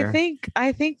 and I, are I there? think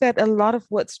I think that a lot of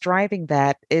what's driving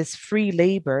that is free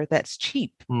labor that's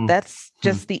cheap. Hmm. That's Hmm.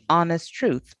 just the honest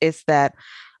truth, is that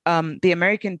the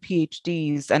American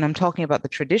PhDs, and I'm talking about the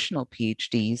traditional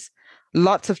PhDs,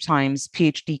 lots of times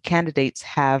PhD candidates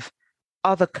have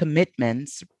other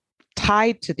commitments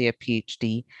tied to their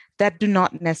PhD that do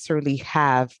not necessarily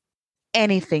have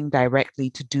anything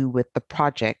directly to do with the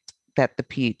project that the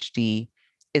PhD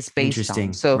is based on.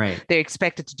 Interesting. So Right. they're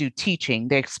expected to do teaching,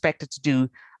 they're expected to do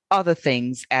other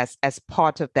things as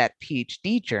part of that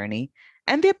PhD journey,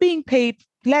 and they're being paid,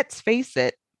 let's face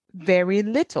it, very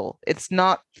little. It's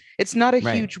not a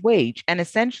Right. huge wage, and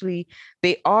essentially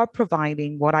they are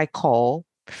providing what I call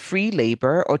free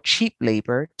labor or cheap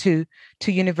labor to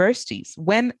universities.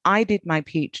 When I did my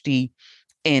PhD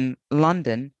in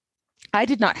London, I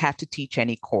did not have to teach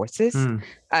any courses. Hmm.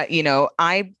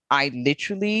 I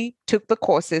literally took the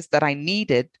courses that I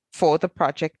needed for the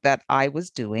project that I was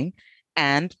doing,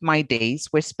 and my days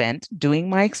were spent doing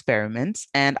my experiments.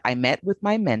 And I met with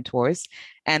my mentors.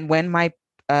 And when my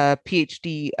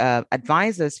PhD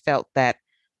advisors felt that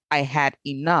I had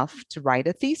enough to write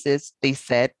a thesis, they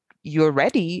said, "You're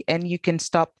ready, and you can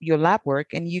stop your lab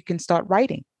work and you can start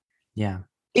writing." Yeah.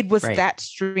 It was Right. that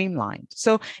streamlined.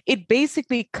 So it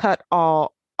basically cut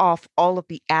off all of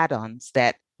the add-ons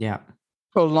that Yeah.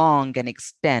 prolong and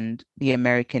extend the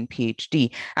American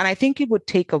PhD. And I think it would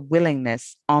take a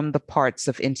willingness on the parts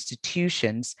of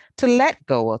institutions to let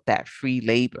go of that free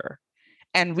labor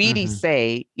and really Hmm.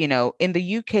 say, in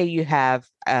the UK, you have,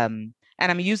 and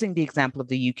I'm using the example of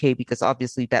the UK because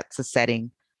obviously that's a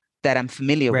setting that I'm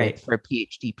familiar with Right. for a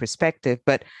PhD perspective.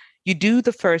 But you do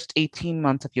the first 18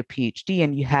 months of your PhD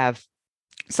and you have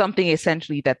something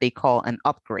essentially that they call an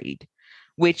upgrade,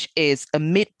 which is a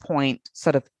midpoint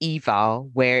sort of eval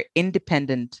where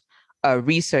independent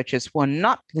researchers who are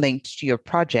not linked to your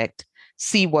project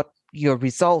see what your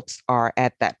results are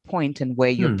at that point and where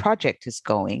your Hmm. project is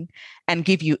going and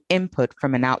give you input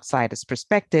from an outsider's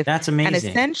perspective. That's And amazing.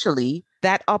 essentially,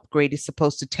 that upgrade is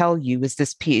supposed to tell you, is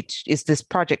this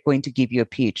project going to give you a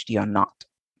PhD or not?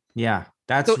 Yeah, So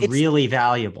that's it's really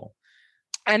valuable.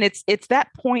 and it's that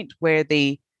point where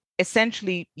they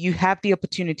essentially you have the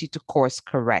opportunity to course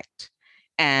correct.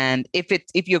 And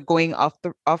if you're going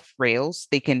off rails,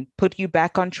 they can put you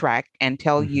back on track and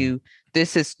tell Hmm. you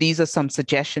these are some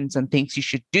suggestions and things you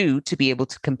should do to be able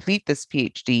to complete this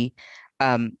PhD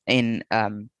um, in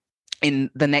um, in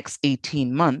the next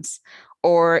 18 months.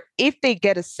 Or if they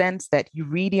get a sense that you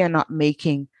really are not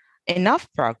making enough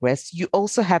progress, you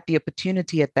also have the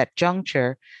opportunity at that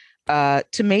juncture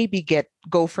to maybe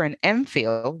go for an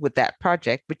MPhil with that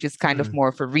project, which is kind of Hmm. more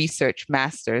of a research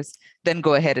master's, then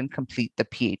go ahead and complete the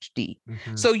PhD.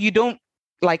 Hmm. So you don't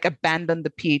like abandon the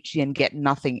PhD and get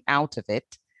nothing out of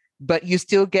it, but you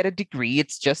still get a degree.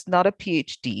 It's just not a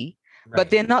PhD, but Right.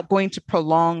 they're not going to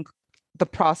prolong the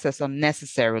process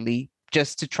unnecessarily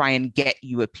just to try and get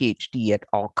you a PhD at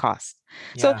all costs.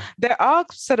 So Yeah. there are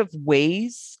sort of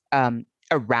ways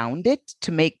around it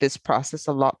to make this process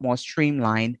a lot more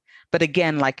streamlined. But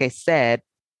again, like I said,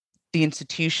 the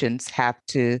institutions have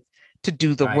to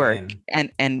do the Buy work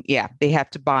in. and yeah, they have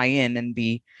to buy in and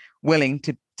be willing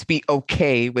to be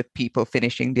okay with people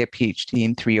finishing their PhD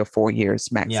in 3 or 4 years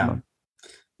Yeah. maximum.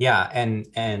 Yeah,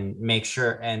 and make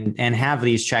sure and have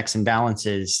these checks and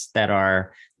balances that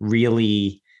are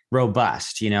really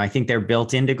robust. I think they're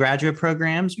built into graduate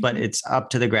programs, but Mhm, it's up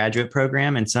to the graduate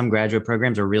program, and some graduate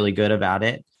programs are really good about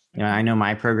it. I mhm. know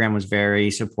my program was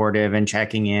very supportive and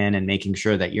checking in and making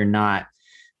sure that you're not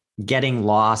getting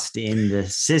lost in the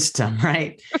system,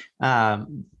 right?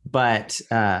 But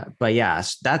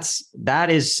yes, that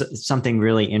is something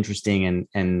really interesting,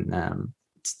 and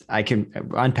I can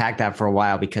unpack that for a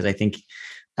while because I think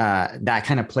that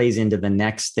kind of plays into the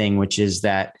next thing, which is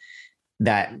that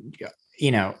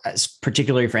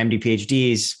particularly for MD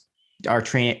PhDs, our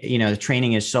the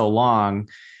training is so long.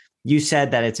 You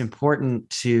said that it's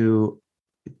important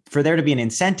for there to be an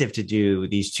incentive to do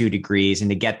these 2 degrees and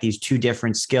to get these 2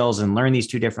 different skills and learn these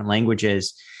 2 different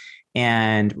languages.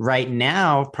 And right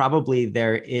now, probably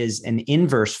there is an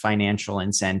inverse financial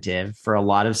incentive for a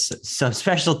lot of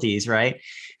subspecialties, right?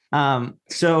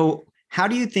 So how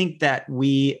do you think that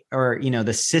we or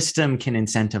the system can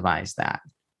incentivize that?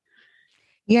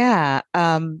 Yeah,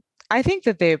 I think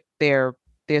that there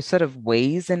are sort of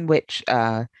ways in which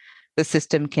the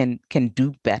system can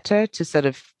do better to sort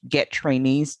of get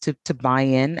trainees to buy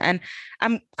in. And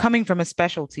I'm coming from a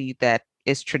specialty that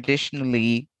is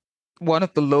traditionally one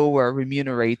of the lower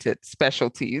remunerated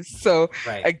specialties. So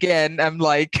Right. again, I'm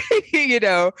like,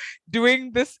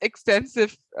 doing this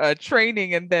extensive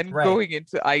training and then Right. going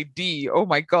into ID. Oh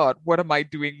my God, what am I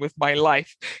doing with my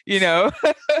life? You know?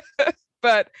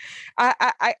 But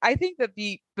I think that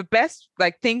the best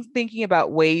like things thinking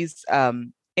about ways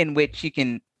in which you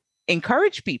can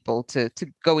encourage people to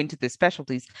go into the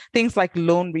specialties, things like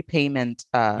loan repayment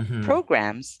Mm-hmm.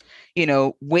 programs,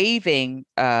 waiving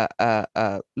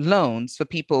loans for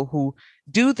people who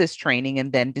do this training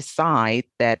and then decide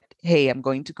that, hey, I'm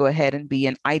going to go ahead and be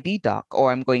an ID doc,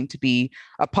 or I'm going to be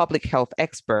a public health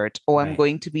expert, or I'm Right.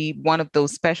 going to be one of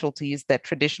those specialties that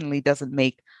traditionally doesn't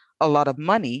make a lot of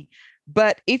money.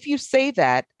 But if you say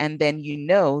that, and then you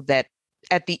know that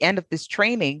at the end of this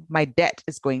training, my debt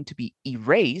is going to be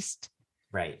erased,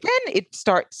 Right. then it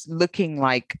starts looking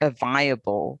like a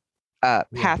viable Yeah.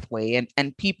 pathway.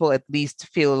 And people at least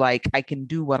feel like I can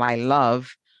do what I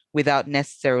love without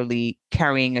necessarily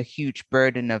carrying a huge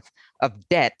burden of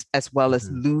debt, as well as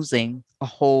Mm-hmm. losing a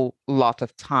whole lot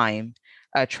of time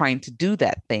trying to do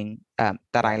that thing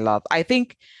that I Yeah. love. I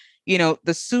think,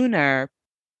 the sooner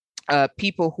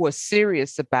people who are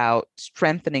serious about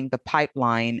strengthening the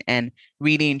pipeline and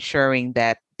really ensuring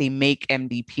that they make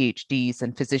MD, PhDs,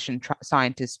 and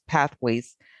scientist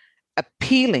pathways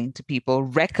appealing to people,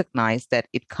 recognize that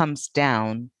it comes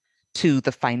down to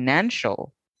the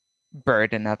financial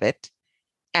burden of it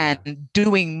and Yeah.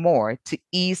 doing more to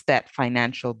ease that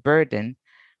financial burden.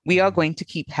 we are going to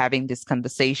keep having this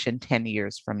conversation 10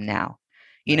 years from now.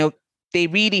 You Right. know, they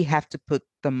really have to put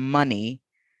the money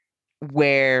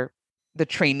where the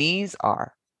trainees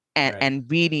are Right. and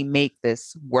really make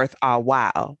this worth our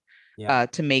while Yeah.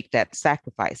 to make that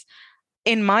sacrifice.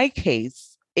 In my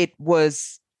case, it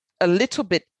was a little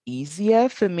bit easier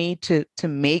for me to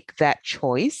make that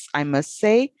choice, I must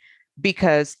say,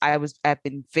 because I've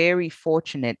been very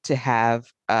fortunate to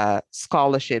have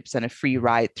scholarships and a free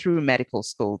ride through medical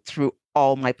school, through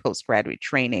all my postgraduate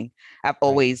training. I've Right.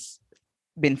 always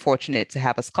been fortunate to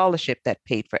have a scholarship that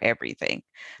paid for everything.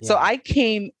 So Yeah. I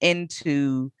came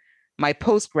into my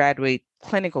postgraduate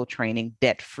clinical training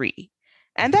debt free.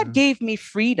 And that Hmm. gave me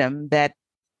freedom that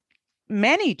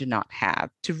many do not have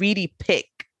to really pick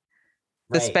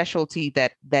the Right. specialty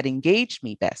that engaged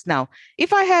me best. Now,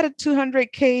 if I had a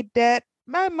 200K debt,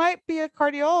 I might be a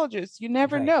cardiologist. You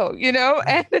never Right. know, you know?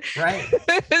 And Right.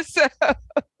 Right. so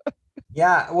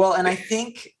Yeah, well, and I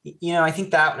think, I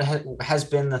think that has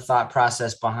been the thought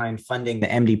process behind funding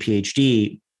the MD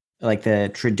PhD, like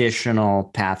the traditional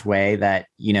pathway that,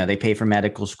 they pay for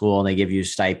medical school, they give you a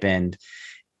stipend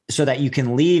so that you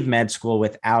can leave med school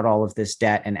without all of this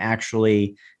debt and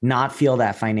actually not feel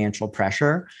that financial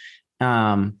pressure.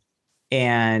 Um,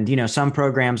 and some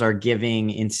programs are giving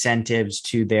incentives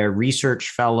to their research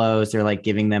fellows. They're like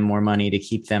giving them more money to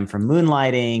keep them from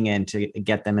moonlighting and to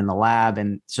get them in the lab.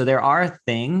 And so there are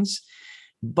things,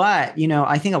 but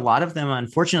I think a lot of them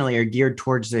unfortunately are geared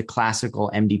towards the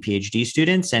classical MD PhD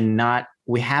students, and not,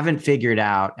 we haven't figured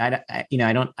out, I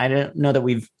don't know that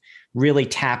we've really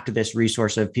tapped this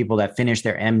resource of people that finish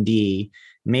their MD.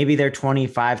 Maybe they're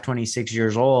 25, 26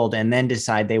 years old and then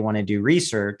decide they want to do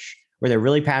research, where they're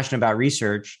really passionate about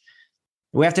research.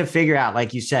 We have to figure out,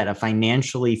 like you said, a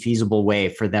financially feasible way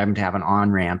for them to have an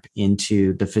on-ramp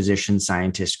into the physician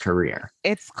scientist career.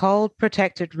 it's called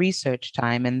protected research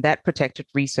time, and that protected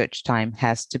research time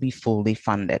has to be fully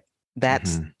funded.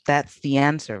 That's Mm-hmm. that's the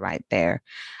answer right there.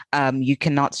 You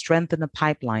cannot strengthen a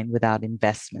pipeline without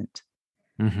investment.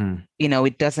 Mm-hmm.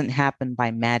 It doesn't happen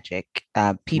by magic.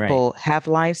 Right. People have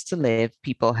lives to live.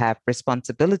 People have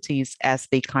responsibilities as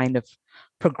they kind of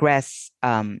progress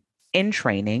in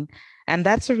training. And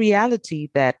that's a reality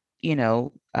that,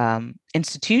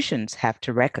 institutions have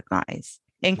to recognize,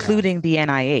 Yeah. including the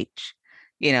NIH.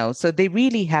 So they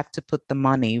really have to put the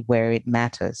money where it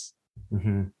matters.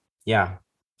 Mm-hmm. Yeah.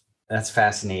 That's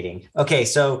fascinating. Okay,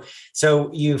 so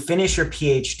you finish your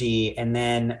PhD, and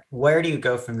then where do you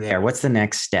go from there? What's the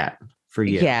next step for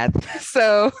you? Yeah.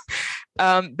 So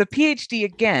the PhD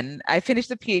again, I finished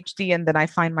the PhD and then I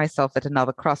find myself at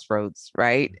another crossroads,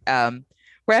 right?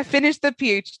 Where I finished the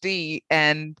PhD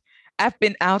and I've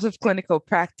been out of clinical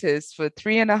practice for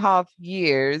 3.5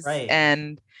 years Right.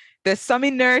 and there's some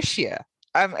inertia.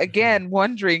 I'm Mhm. again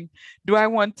wondering, do I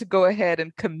want to go ahead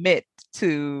and commit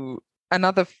to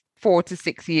another 4 to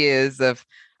 6 years of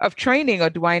training, or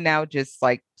do I now just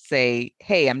like say,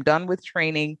 hey, I'm done with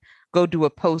training, go do a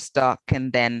postdoc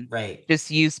and then Right. just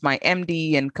use my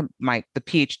MD and my the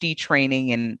PhD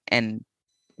training and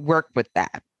work with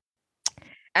that.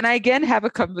 And I again have a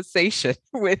conversation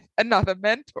with another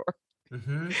mentor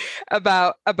Mm-hmm.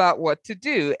 about what to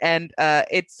do. And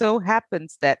it so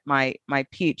happens that my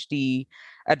PhD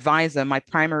advisor, my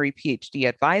primary PhD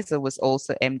advisor, was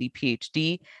also MD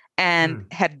PhD and Hmm.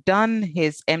 had done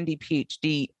his MD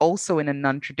PhD also in a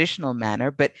non-traditional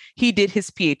manner, but he did his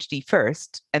PhD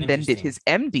first and then did Interesting. his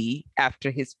MD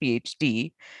after his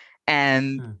PhD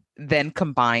and Hmm. then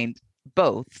combined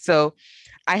both. So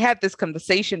I had this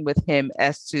conversation with him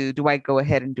as to, do I go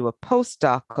ahead and do a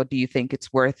postdoc, or do you think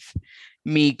it's worth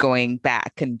me going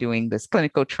back and doing this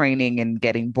clinical training and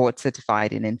getting board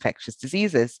certified in infectious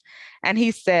diseases? And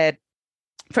he said,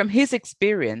 from his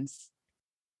experience,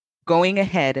 going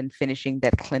ahead and finishing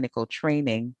that clinical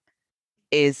training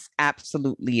is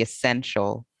absolutely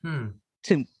essential Hmm.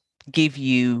 to give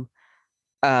you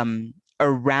a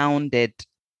rounded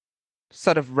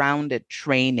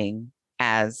training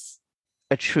as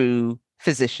a true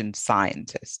physician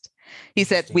scientist. He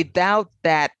said, Interesting. without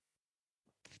that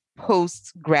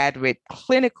postgraduate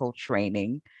clinical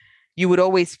training, you would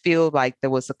always feel like there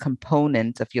was a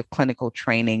component of your clinical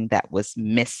training that was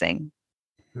missing.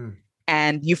 Hmm.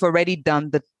 And you've already done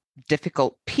the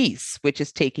difficult piece, which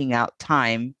is taking out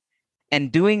time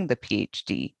and doing the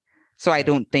PhD. So I Right.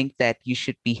 don't think that you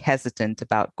should be hesitant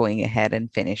about going ahead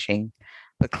and finishing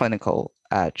the clinical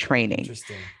training.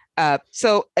 Interesting.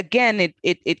 So again,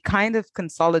 it kind of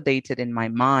consolidated in my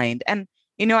mind. And,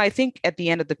 I think at the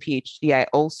end of the PhD, I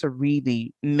also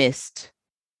really missed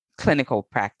clinical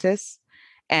practice.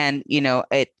 And,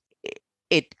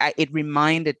 it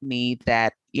reminded me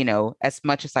that, as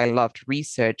much as I loved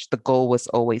research, the goal was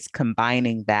always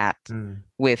combining that Mm.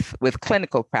 with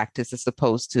clinical practice as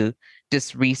opposed to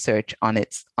just research on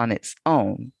its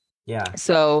own. Yeah.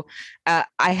 So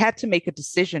I had to make a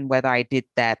decision whether I did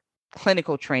that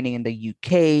clinical training in the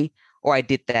UK or I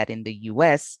did that in the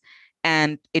US.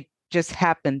 And it just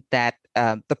happened that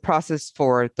the process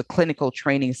for the clinical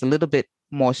training is a little bit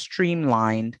more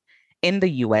streamlined in the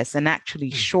US and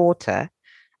actually Mm. shorter.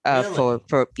 Really?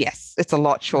 For Yes, it's a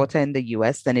lot Hmm. shorter in the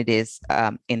US than it is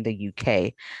in the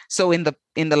UK. So in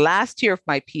the last year of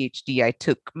my PhD, I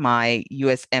took my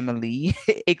USMLE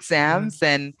Mhm. exams,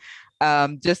 and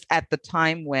just at the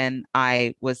time when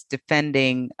I was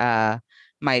defending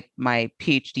my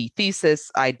PhD thesis,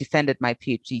 I defended my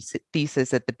PhD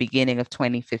thesis at the beginning of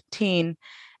 2015,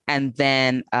 and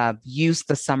then used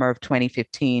the summer of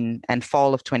 2015 and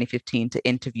fall of 2015 to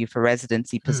interview for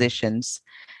residency Hmm. positions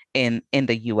in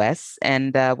the US,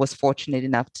 and was fortunate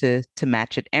enough to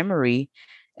match at Emory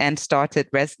and started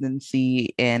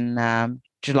residency in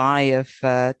July of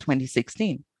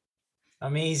 2016.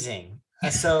 Amazing.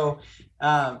 So,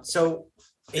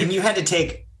 and you had to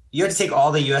take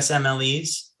all the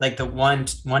USMLEs, like the one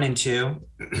and two.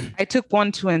 I took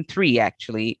one, two, and three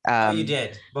actually. Oh, you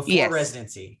did before Yes,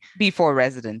 residency. before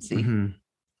residency. Hmm.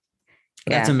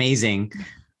 That's Yeah. amazing.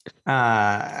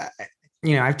 Uh,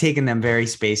 I've taken them very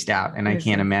spaced out, and I Yes,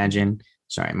 can't imagine.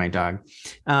 Sorry, my dog.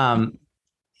 Um,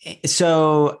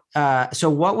 so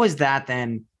what was that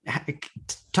then?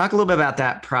 Talk a little bit about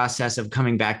that process of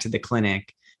coming back to the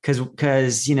clinic,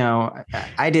 because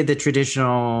I did the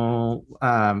traditional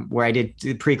where I did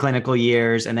the preclinical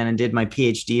years, and then I did my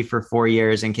PhD for 4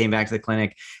 years and came back to the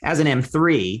clinic as an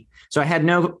M3. So I had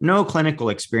no clinical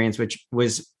experience, which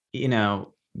was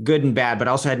good and bad, but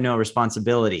also had no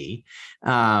responsibility.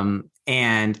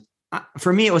 And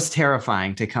for me, it was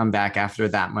terrifying to come back after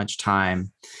that much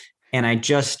time. And I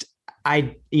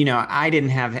didn't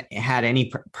have had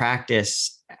any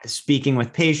practice speaking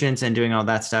with patients and doing all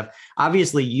that stuff.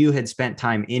 Obviously, you had spent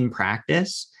time in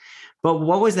practice, but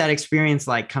what was that experience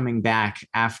like coming back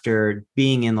after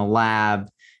being in the lab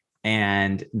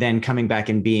and then coming back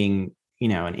and being,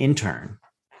 an intern?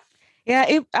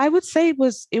 yeah. I would say it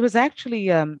was actually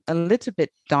a little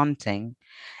bit daunting,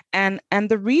 and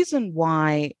the reason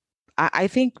why I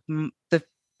think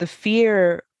the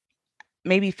fear,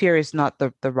 maybe fear is not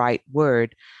the right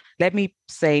word. Let me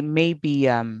say maybe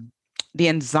the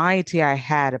anxiety I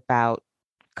had about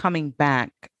coming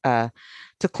back to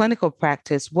clinical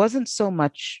practice wasn't so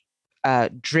much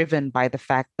driven by the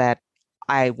fact that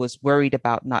I was worried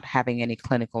about not having any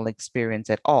clinical experience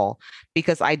at all,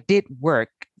 because I did work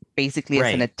basically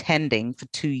as an Right. attending for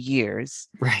 2 years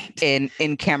Right.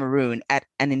 in Cameroon at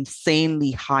an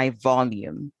insanely high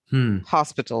volume Hmm.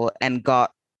 hospital and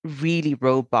got really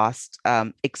robust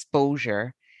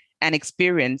exposure and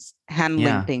experience handling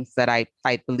Yeah. things that I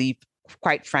believe,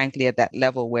 quite frankly, at that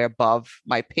level were above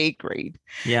my pay grade.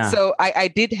 Yeah. So I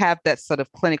did have that sort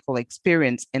of clinical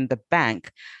experience in the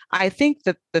bank. I think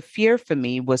that the fear for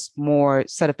me was more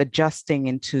sort of adjusting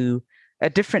into a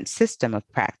different system of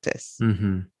practice.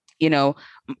 Mm-hmm. You know,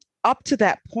 up to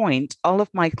that point, all of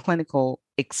my clinical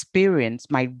experience,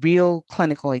 my real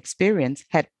clinical experience,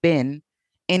 had been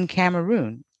in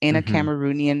Cameroon, in a Mm-hmm.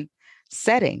 Cameroonian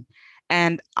setting.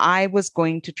 And I was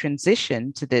going to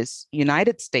transition to this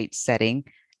United States setting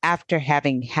after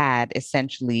having had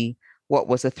essentially what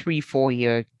was a 3, 4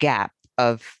 year gap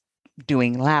of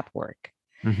doing lab work.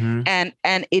 Mm-hmm.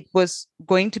 And it was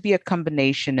going to be a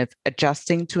combination of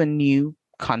adjusting to a new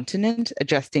continent,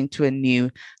 adjusting to a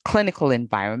new clinical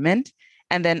environment,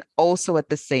 and then also at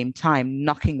the same time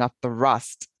knocking up the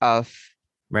rust of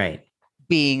Right.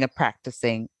 being a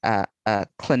practicing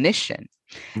clinician.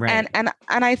 And Right. and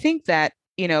and I think that,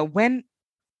 when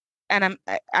and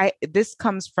this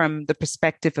comes from the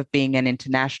perspective of being an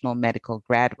international medical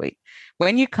graduate.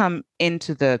 When you come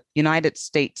into the United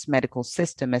States medical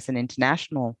system as an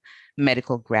international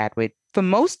medical graduate, for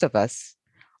most of us,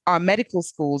 our medical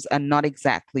schools are not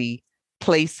exactly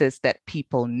places that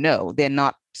people know. They're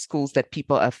not schools that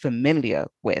people are familiar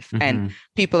with, and Mm-hmm.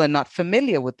 people are not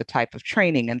familiar with the type of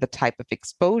training and the type of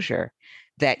exposure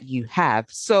that you have.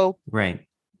 So Right.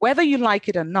 whether you like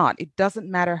it or not, it doesn't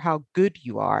matter how good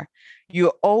you are.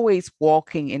 You're always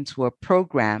walking into a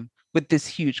program with this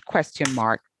huge question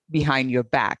mark behind your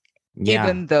back, Yeah.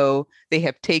 even though they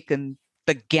have taken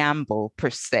the gamble,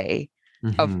 per se,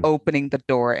 of Mm-hmm. opening the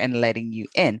door and letting you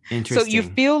in. So you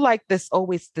Interesting. feel like there's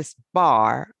always this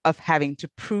bar of having to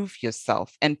prove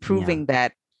yourself and Yeah. proving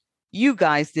that you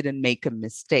guys didn't make a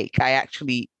mistake. I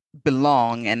actually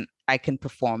belong, and I can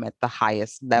perform at the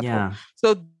highest level. Yeah. So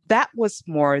that was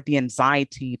more the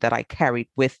anxiety that I carried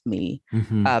with me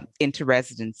Mm-hmm. into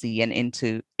residency and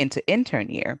into intern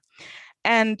year.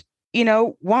 And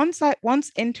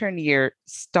once intern year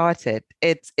started,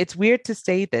 it's weird to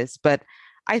say this, but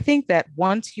I think that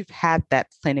once you've had that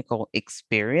clinical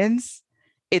experience,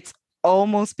 it's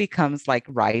almost becomes like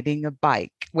riding a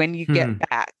bike when you get Hmm.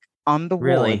 back on the ward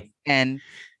Really? and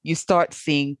you start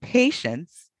seeing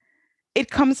patients, it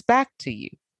comes back to you.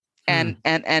 Hmm.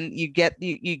 And you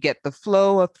get the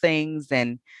flow of things,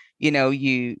 and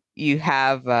you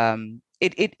have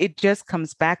it just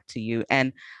comes back to you.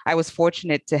 And I was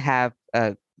fortunate to have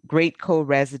great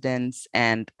co-residents,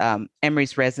 and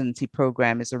Emory's residency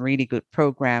program is a really good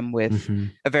program with Mm-hmm.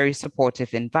 a very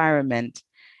supportive environment,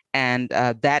 and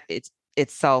that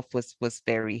itself was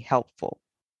very helpful.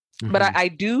 But Mm-hmm. I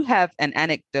do have an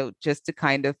anecdote just to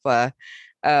kind of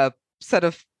uh, sort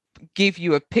of give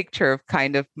you a picture of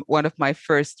kind of one of my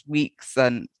first weeks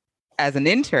as an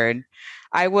intern.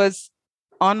 I was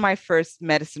on my first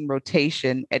medicine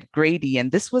rotation at Grady,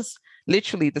 and this was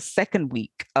literally the second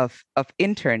week of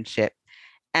internship.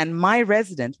 And my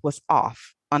resident was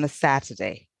off on a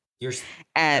Saturday. You're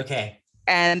And okay.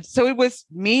 and so it was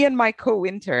me and my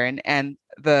co-intern, and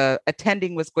the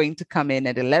attending was going to come in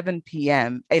at 11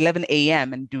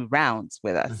 a.m. and do rounds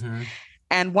with us. Mm-hmm.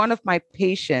 And one of my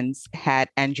patients had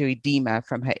angioedema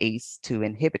from her ACE2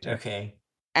 inhibitor. Okay.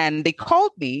 And they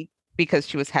called me because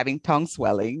she was having tongue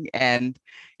swelling and,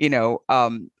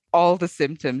 all the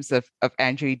symptoms of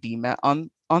angioedema on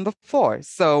the floor.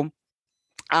 So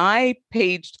I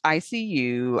paged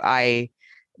ICU. I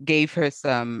gave her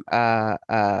some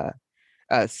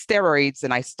steroids,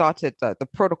 and I started the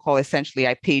protocol. Essentially,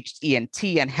 I paged ENT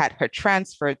and had her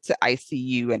transferred to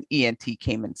ICU, and ENT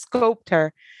came and scoped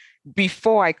her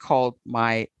before I called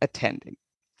my attending.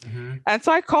 Mm-hmm. And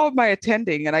so I called my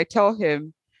attending and I tell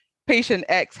him, patient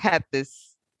X had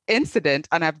this incident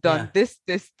and I've Yeah. done this,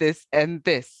 and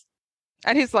this.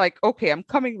 And he's like, okay, I'm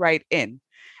coming right in.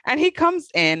 And he comes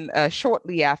in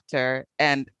shortly after,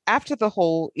 and after the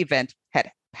whole event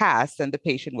had passed and the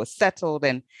patient was settled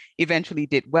and eventually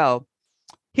did well,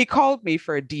 he called me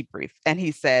for a debrief and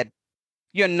he said,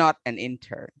 "You're not an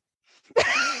intern."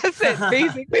 So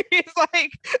basically, he's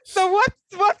like, "So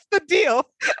what's the deal?"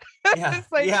 Yeah.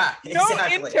 It's like, Yeah. no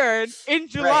Exactly. intern in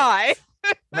July.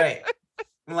 Right.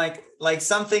 Like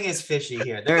something is fishy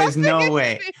here. There is no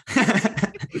way.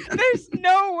 There's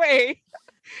no way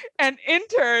an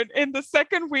intern in the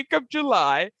second week of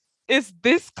July is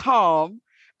this calm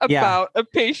Yeah. about a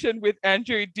patient with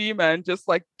angioedema and just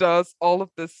like does all of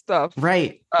this stuff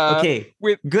Right. Okay.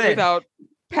 Good. without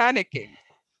panicking.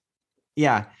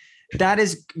 Yeah. That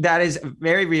is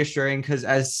very reassuring, because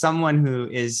as someone who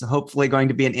is hopefully going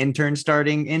to be an intern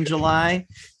starting in July,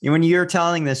 when you're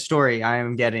telling this story, I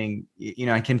am getting,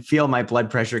 I can feel my blood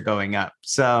pressure going up.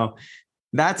 So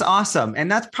that's awesome. And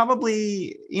that's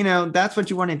probably, that's what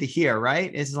you wanted to hear,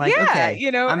 right? It's like, Yeah,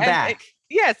 okay, I'm back.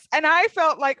 Yes. And I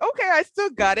felt like, okay, I still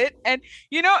got it. And,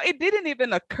 it didn't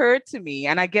even occur to me.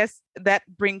 And I guess that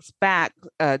brings back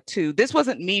to, this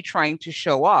wasn't me trying to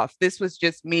show off. This was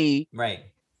just me. Right.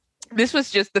 This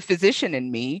was just the physician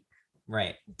in me.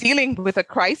 Right. Dealing with a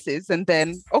crisis, and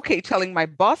then, okay, telling my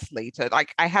boss later,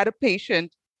 like I had a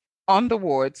patient on the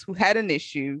wards who had an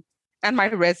issue and my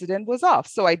resident was off.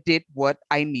 So I did what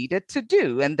I needed to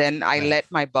do. And then I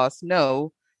let my boss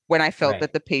know when I felt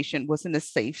that the patient was in a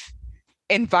safe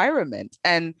environment.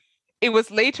 And it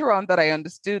was later on that I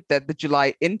understood that the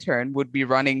July intern would be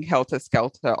running helter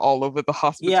skelter all over the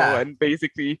hospital and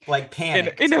basically like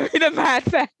panic in a mad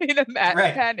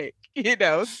panic,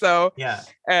 So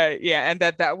and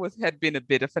that had been a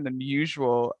bit of an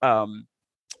unusual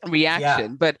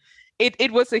reaction, but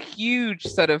it was a huge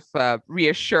sort of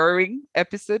reassuring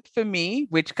episode for me,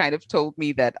 which kind of told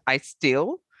me that I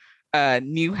still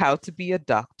knew how to be a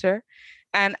doctor.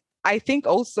 And I think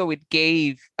also it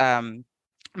gave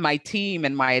my team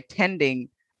and my attending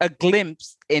a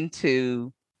glimpse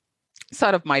into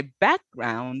sort of my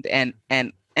background and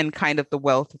kind of the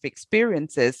wealth of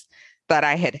experiences that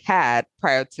I had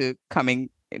prior to coming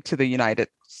to the United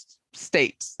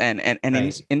States and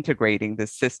integrating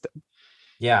this system.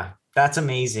 Yeah, that's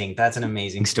amazing. That's an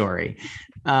amazing story.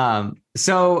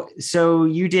 So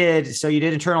you did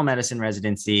internal medicine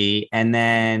residency and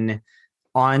then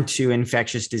on to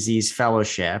infectious disease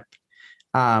fellowship.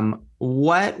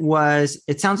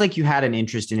 It sounds like you had an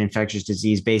interest in infectious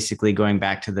disease, basically going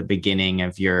back to the beginning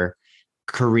of your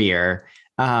career.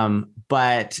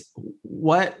 but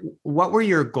what were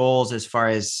your goals as far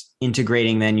as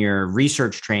integrating then your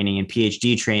research training and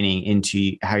PhD training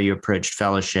into how you approached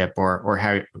fellowship or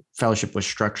how fellowship was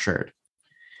structured?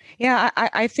 Yeah,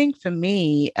 I think for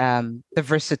me, the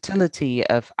versatility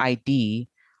of ID,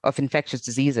 of infectious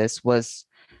diseases, was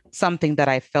something that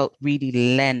I felt really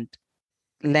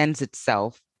lends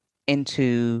itself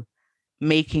into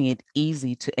making it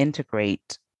easy to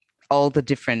integrate all the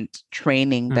different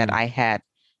training that Hmm. I had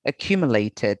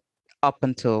accumulated up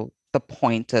until the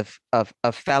point of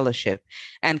fellowship,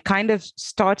 and kind of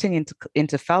starting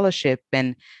into fellowship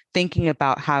and thinking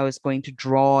about how I was going to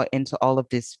draw into all of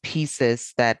these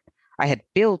pieces that I had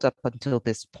built up until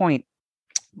this point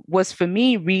was for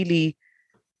me really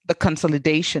the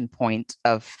consolidation point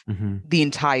of Hmm. the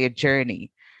entire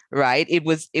journey, right? It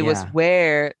was Yeah.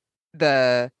 where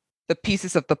the the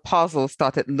pieces of the puzzle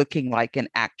started looking like an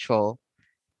actual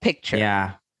picture,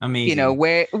 Yeah. Amazing.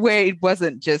 where it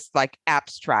wasn't just like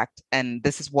abstract and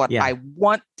this is what Yeah. I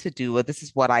want to do or this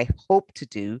is what I hope to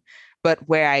do, but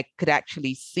where I could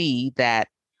actually see that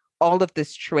all of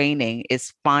this training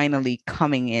is finally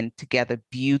coming in together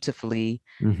beautifully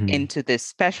Hmm. into this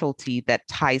specialty that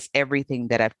ties everything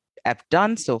that I've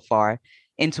done so far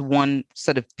into one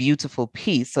sort of beautiful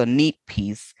piece or neat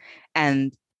piece. And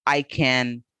I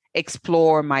can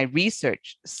explore my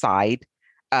research side,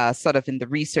 sort of in the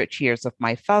research years of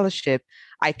my fellowship.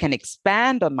 I can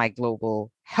expand on my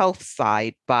global health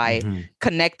side by Hmm.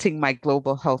 connecting my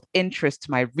global health interest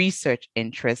to my research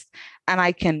interest. And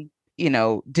I can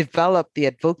develop the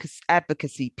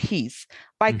advocacy piece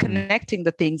by Hmm. connecting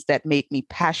the things that make me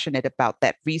passionate about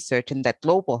that research and that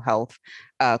global health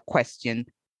question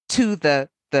to the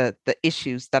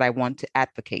issues that I want to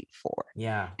advocate for.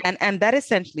 Yeah. And that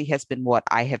essentially has been what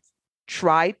I have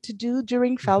tried to do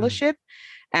during Hmm. fellowship,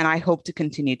 and I hope to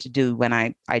continue to do when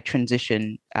I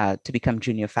transition to become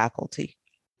junior faculty.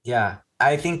 Yeah.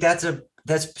 I think that's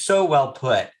so well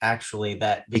put, actually,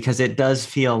 that because it does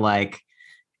feel like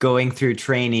going through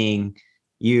training,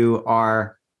 you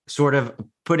are sort of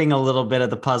putting a little bit of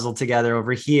the puzzle together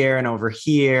over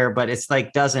here, but it's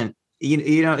like doesn't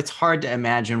it's hard to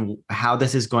imagine how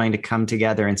this is going to come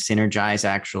together and synergize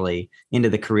actually into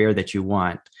the career that you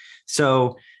want.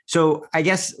 So I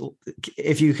guess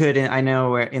if you could, I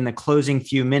know in the closing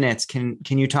few minutes, can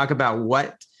you talk about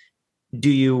what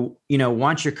do you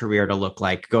want your career to look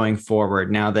like going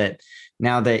forward now that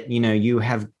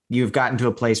you've gotten to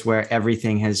a place where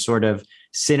everything has sort of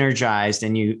synergized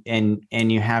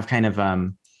and you have kind of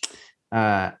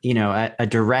a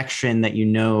direction that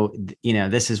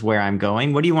this is where I'm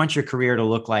going. What do you want your career to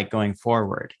look like going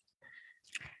forward?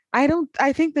 I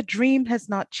think the dream has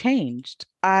not changed.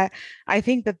 I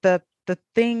think that the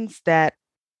things that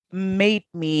made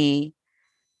me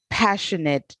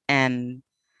passionate and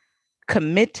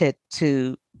committed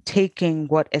to taking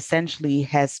what essentially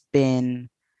has been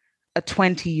a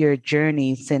 20-year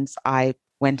journey since I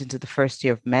went into the first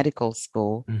year of medical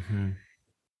school Mm-hmm.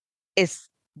 is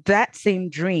that same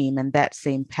dream and that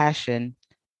same passion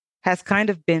has kind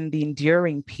of been the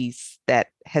enduring piece that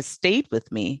has stayed with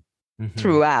me Mm-hmm.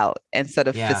 throughout and sort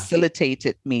of Yeah.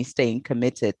 facilitated me staying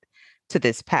committed to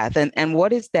this path. And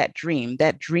what is that dream?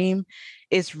 That dream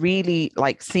is really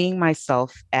like seeing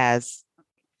myself as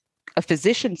a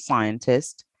physician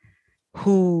scientist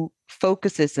who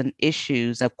focuses on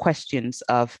issues or questions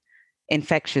of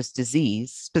infectious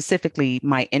disease. Specifically,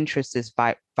 my interest is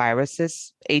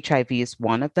viruses. HIV is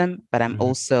one of them, but I'm Mm-hmm.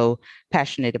 also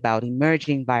passionate about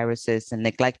emerging viruses and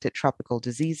neglected tropical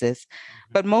diseases.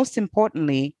 But most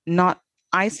importantly, not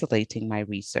isolating my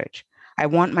research. I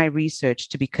want my research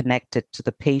to be connected to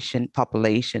the patient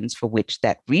populations for which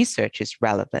that research is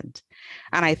relevant.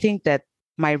 And I think that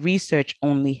my research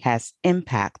only has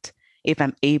impact if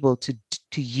I'm able to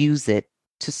use it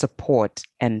to support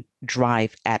and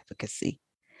drive advocacy.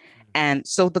 And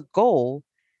so the goal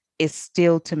is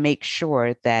still to make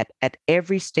sure that at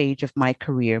every stage of my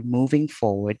career moving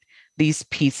forward, these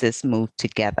pieces move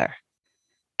together.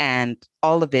 And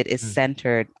all of it is Mm-hmm.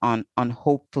 centered on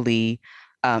hopefully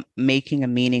making a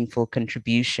meaningful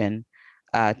contribution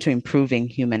to improving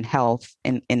human health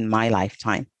in my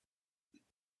lifetime.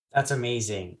 That's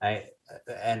amazing.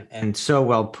 And so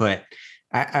well put.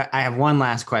 I have one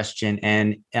last question,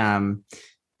 and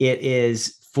it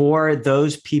is for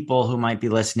those people who might be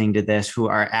listening to this who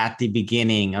are at the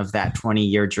beginning of that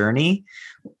 20-year journey.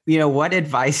 What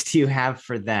advice do you have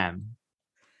for them?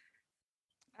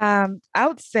 I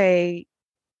would say,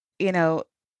 you know,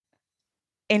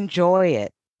 enjoy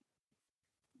it.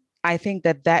 I think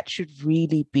that that should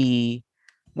really be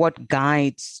what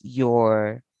guides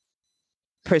your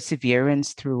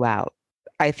perseverance throughout.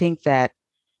 I think that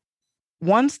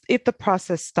if the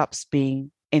process stops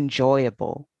being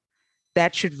enjoyable,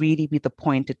 that should really be the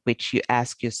point at which you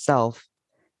ask yourself,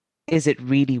 is it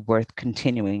really worth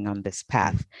continuing on this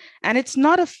path? And it's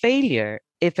not a failure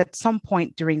if at some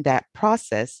point during that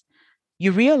process,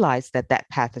 you realize that that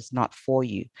path is not for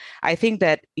you. I think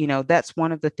that, that's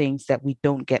one of the things that we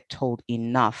don't get told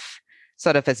enough,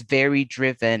 sort of as very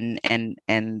driven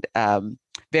and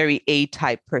very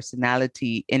A-type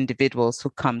personality individuals who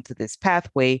come to this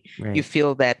pathway. Right. You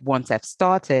feel that once I've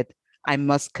started, I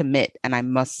must commit and I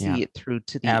must see it through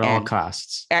to the end. At all end.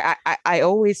 costs. I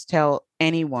always tell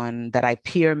anyone that I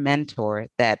peer mentor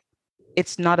that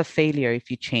it's not a failure if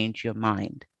you change your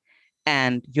mind.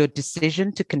 And your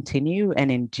decision to continue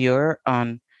and endure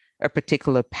on a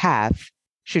particular path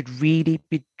should really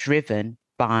be driven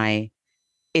by,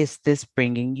 is this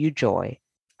bringing you joy?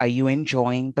 Are you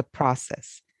enjoying the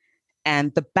process?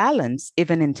 And the balance,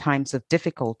 even in times of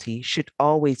difficulty, should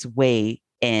always weigh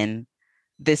in,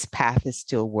 this path is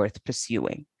still worth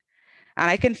pursuing. And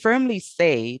I can firmly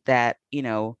say that,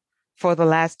 for the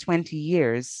last 20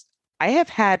 years, I have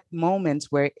had moments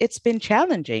where it's been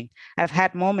challenging. I've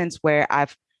had moments where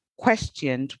I've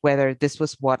questioned whether this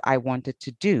was what I wanted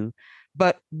to do.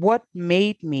 But what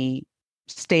made me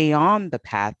stay on the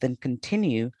path and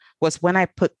continue was when I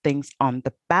put things on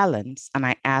the balance and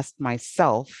I asked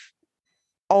myself,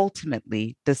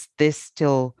 ultimately, does this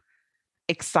still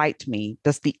excite me?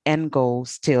 Does the end goal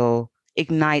still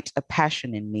ignite a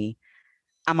passion in me?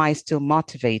 Am I still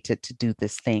motivated to do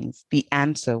these things? The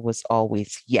answer was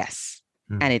always yes.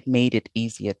 And it made it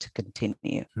easier to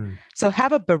continue. So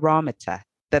have a barometer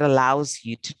that allows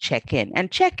you to check in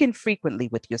frequently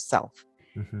with yourself.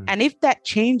 And if that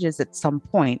changes at some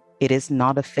point, it is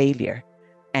not a failure.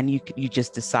 And you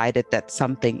just decided that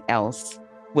something else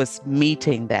was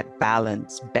meeting that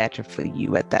balance better for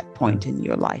you at that point in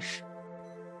your life.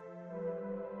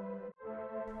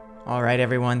 All right,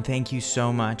 everyone. Thank you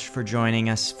so much for joining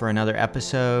us for another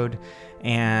episode.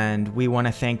 And we want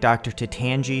to thank Dr.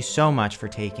 Titanji so much for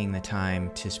taking the time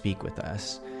to speak with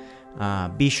us.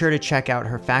 Be sure to check out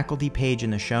her faculty page in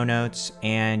the show notes,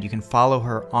 and you can follow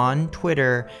her on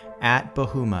Twitter at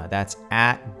Bohuma. That's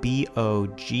at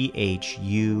BOGHUMA.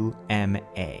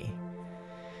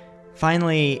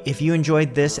 Finally, if you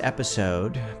enjoyed this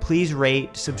episode, please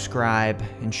rate, subscribe,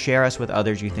 and share us with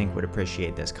others you think would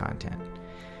appreciate this content.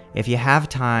 If you have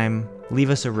time, leave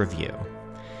us a review.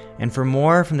 And for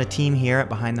more from the team here at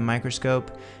Behind the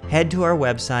Microscope, head to our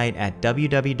website at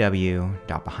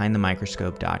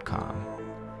www.behindthemicroscope.com.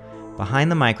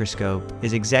 Behind the Microscope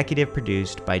is executive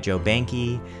produced by Joe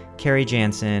Banke, Carrie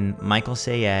Jansen, Michael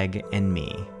Sayeg, and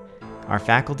me. Our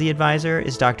faculty advisor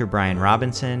is Dr. Brian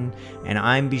Robinson, and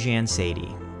I'm Bijan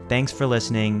Sadie. Thanks for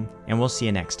listening, and we'll see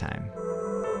you next time.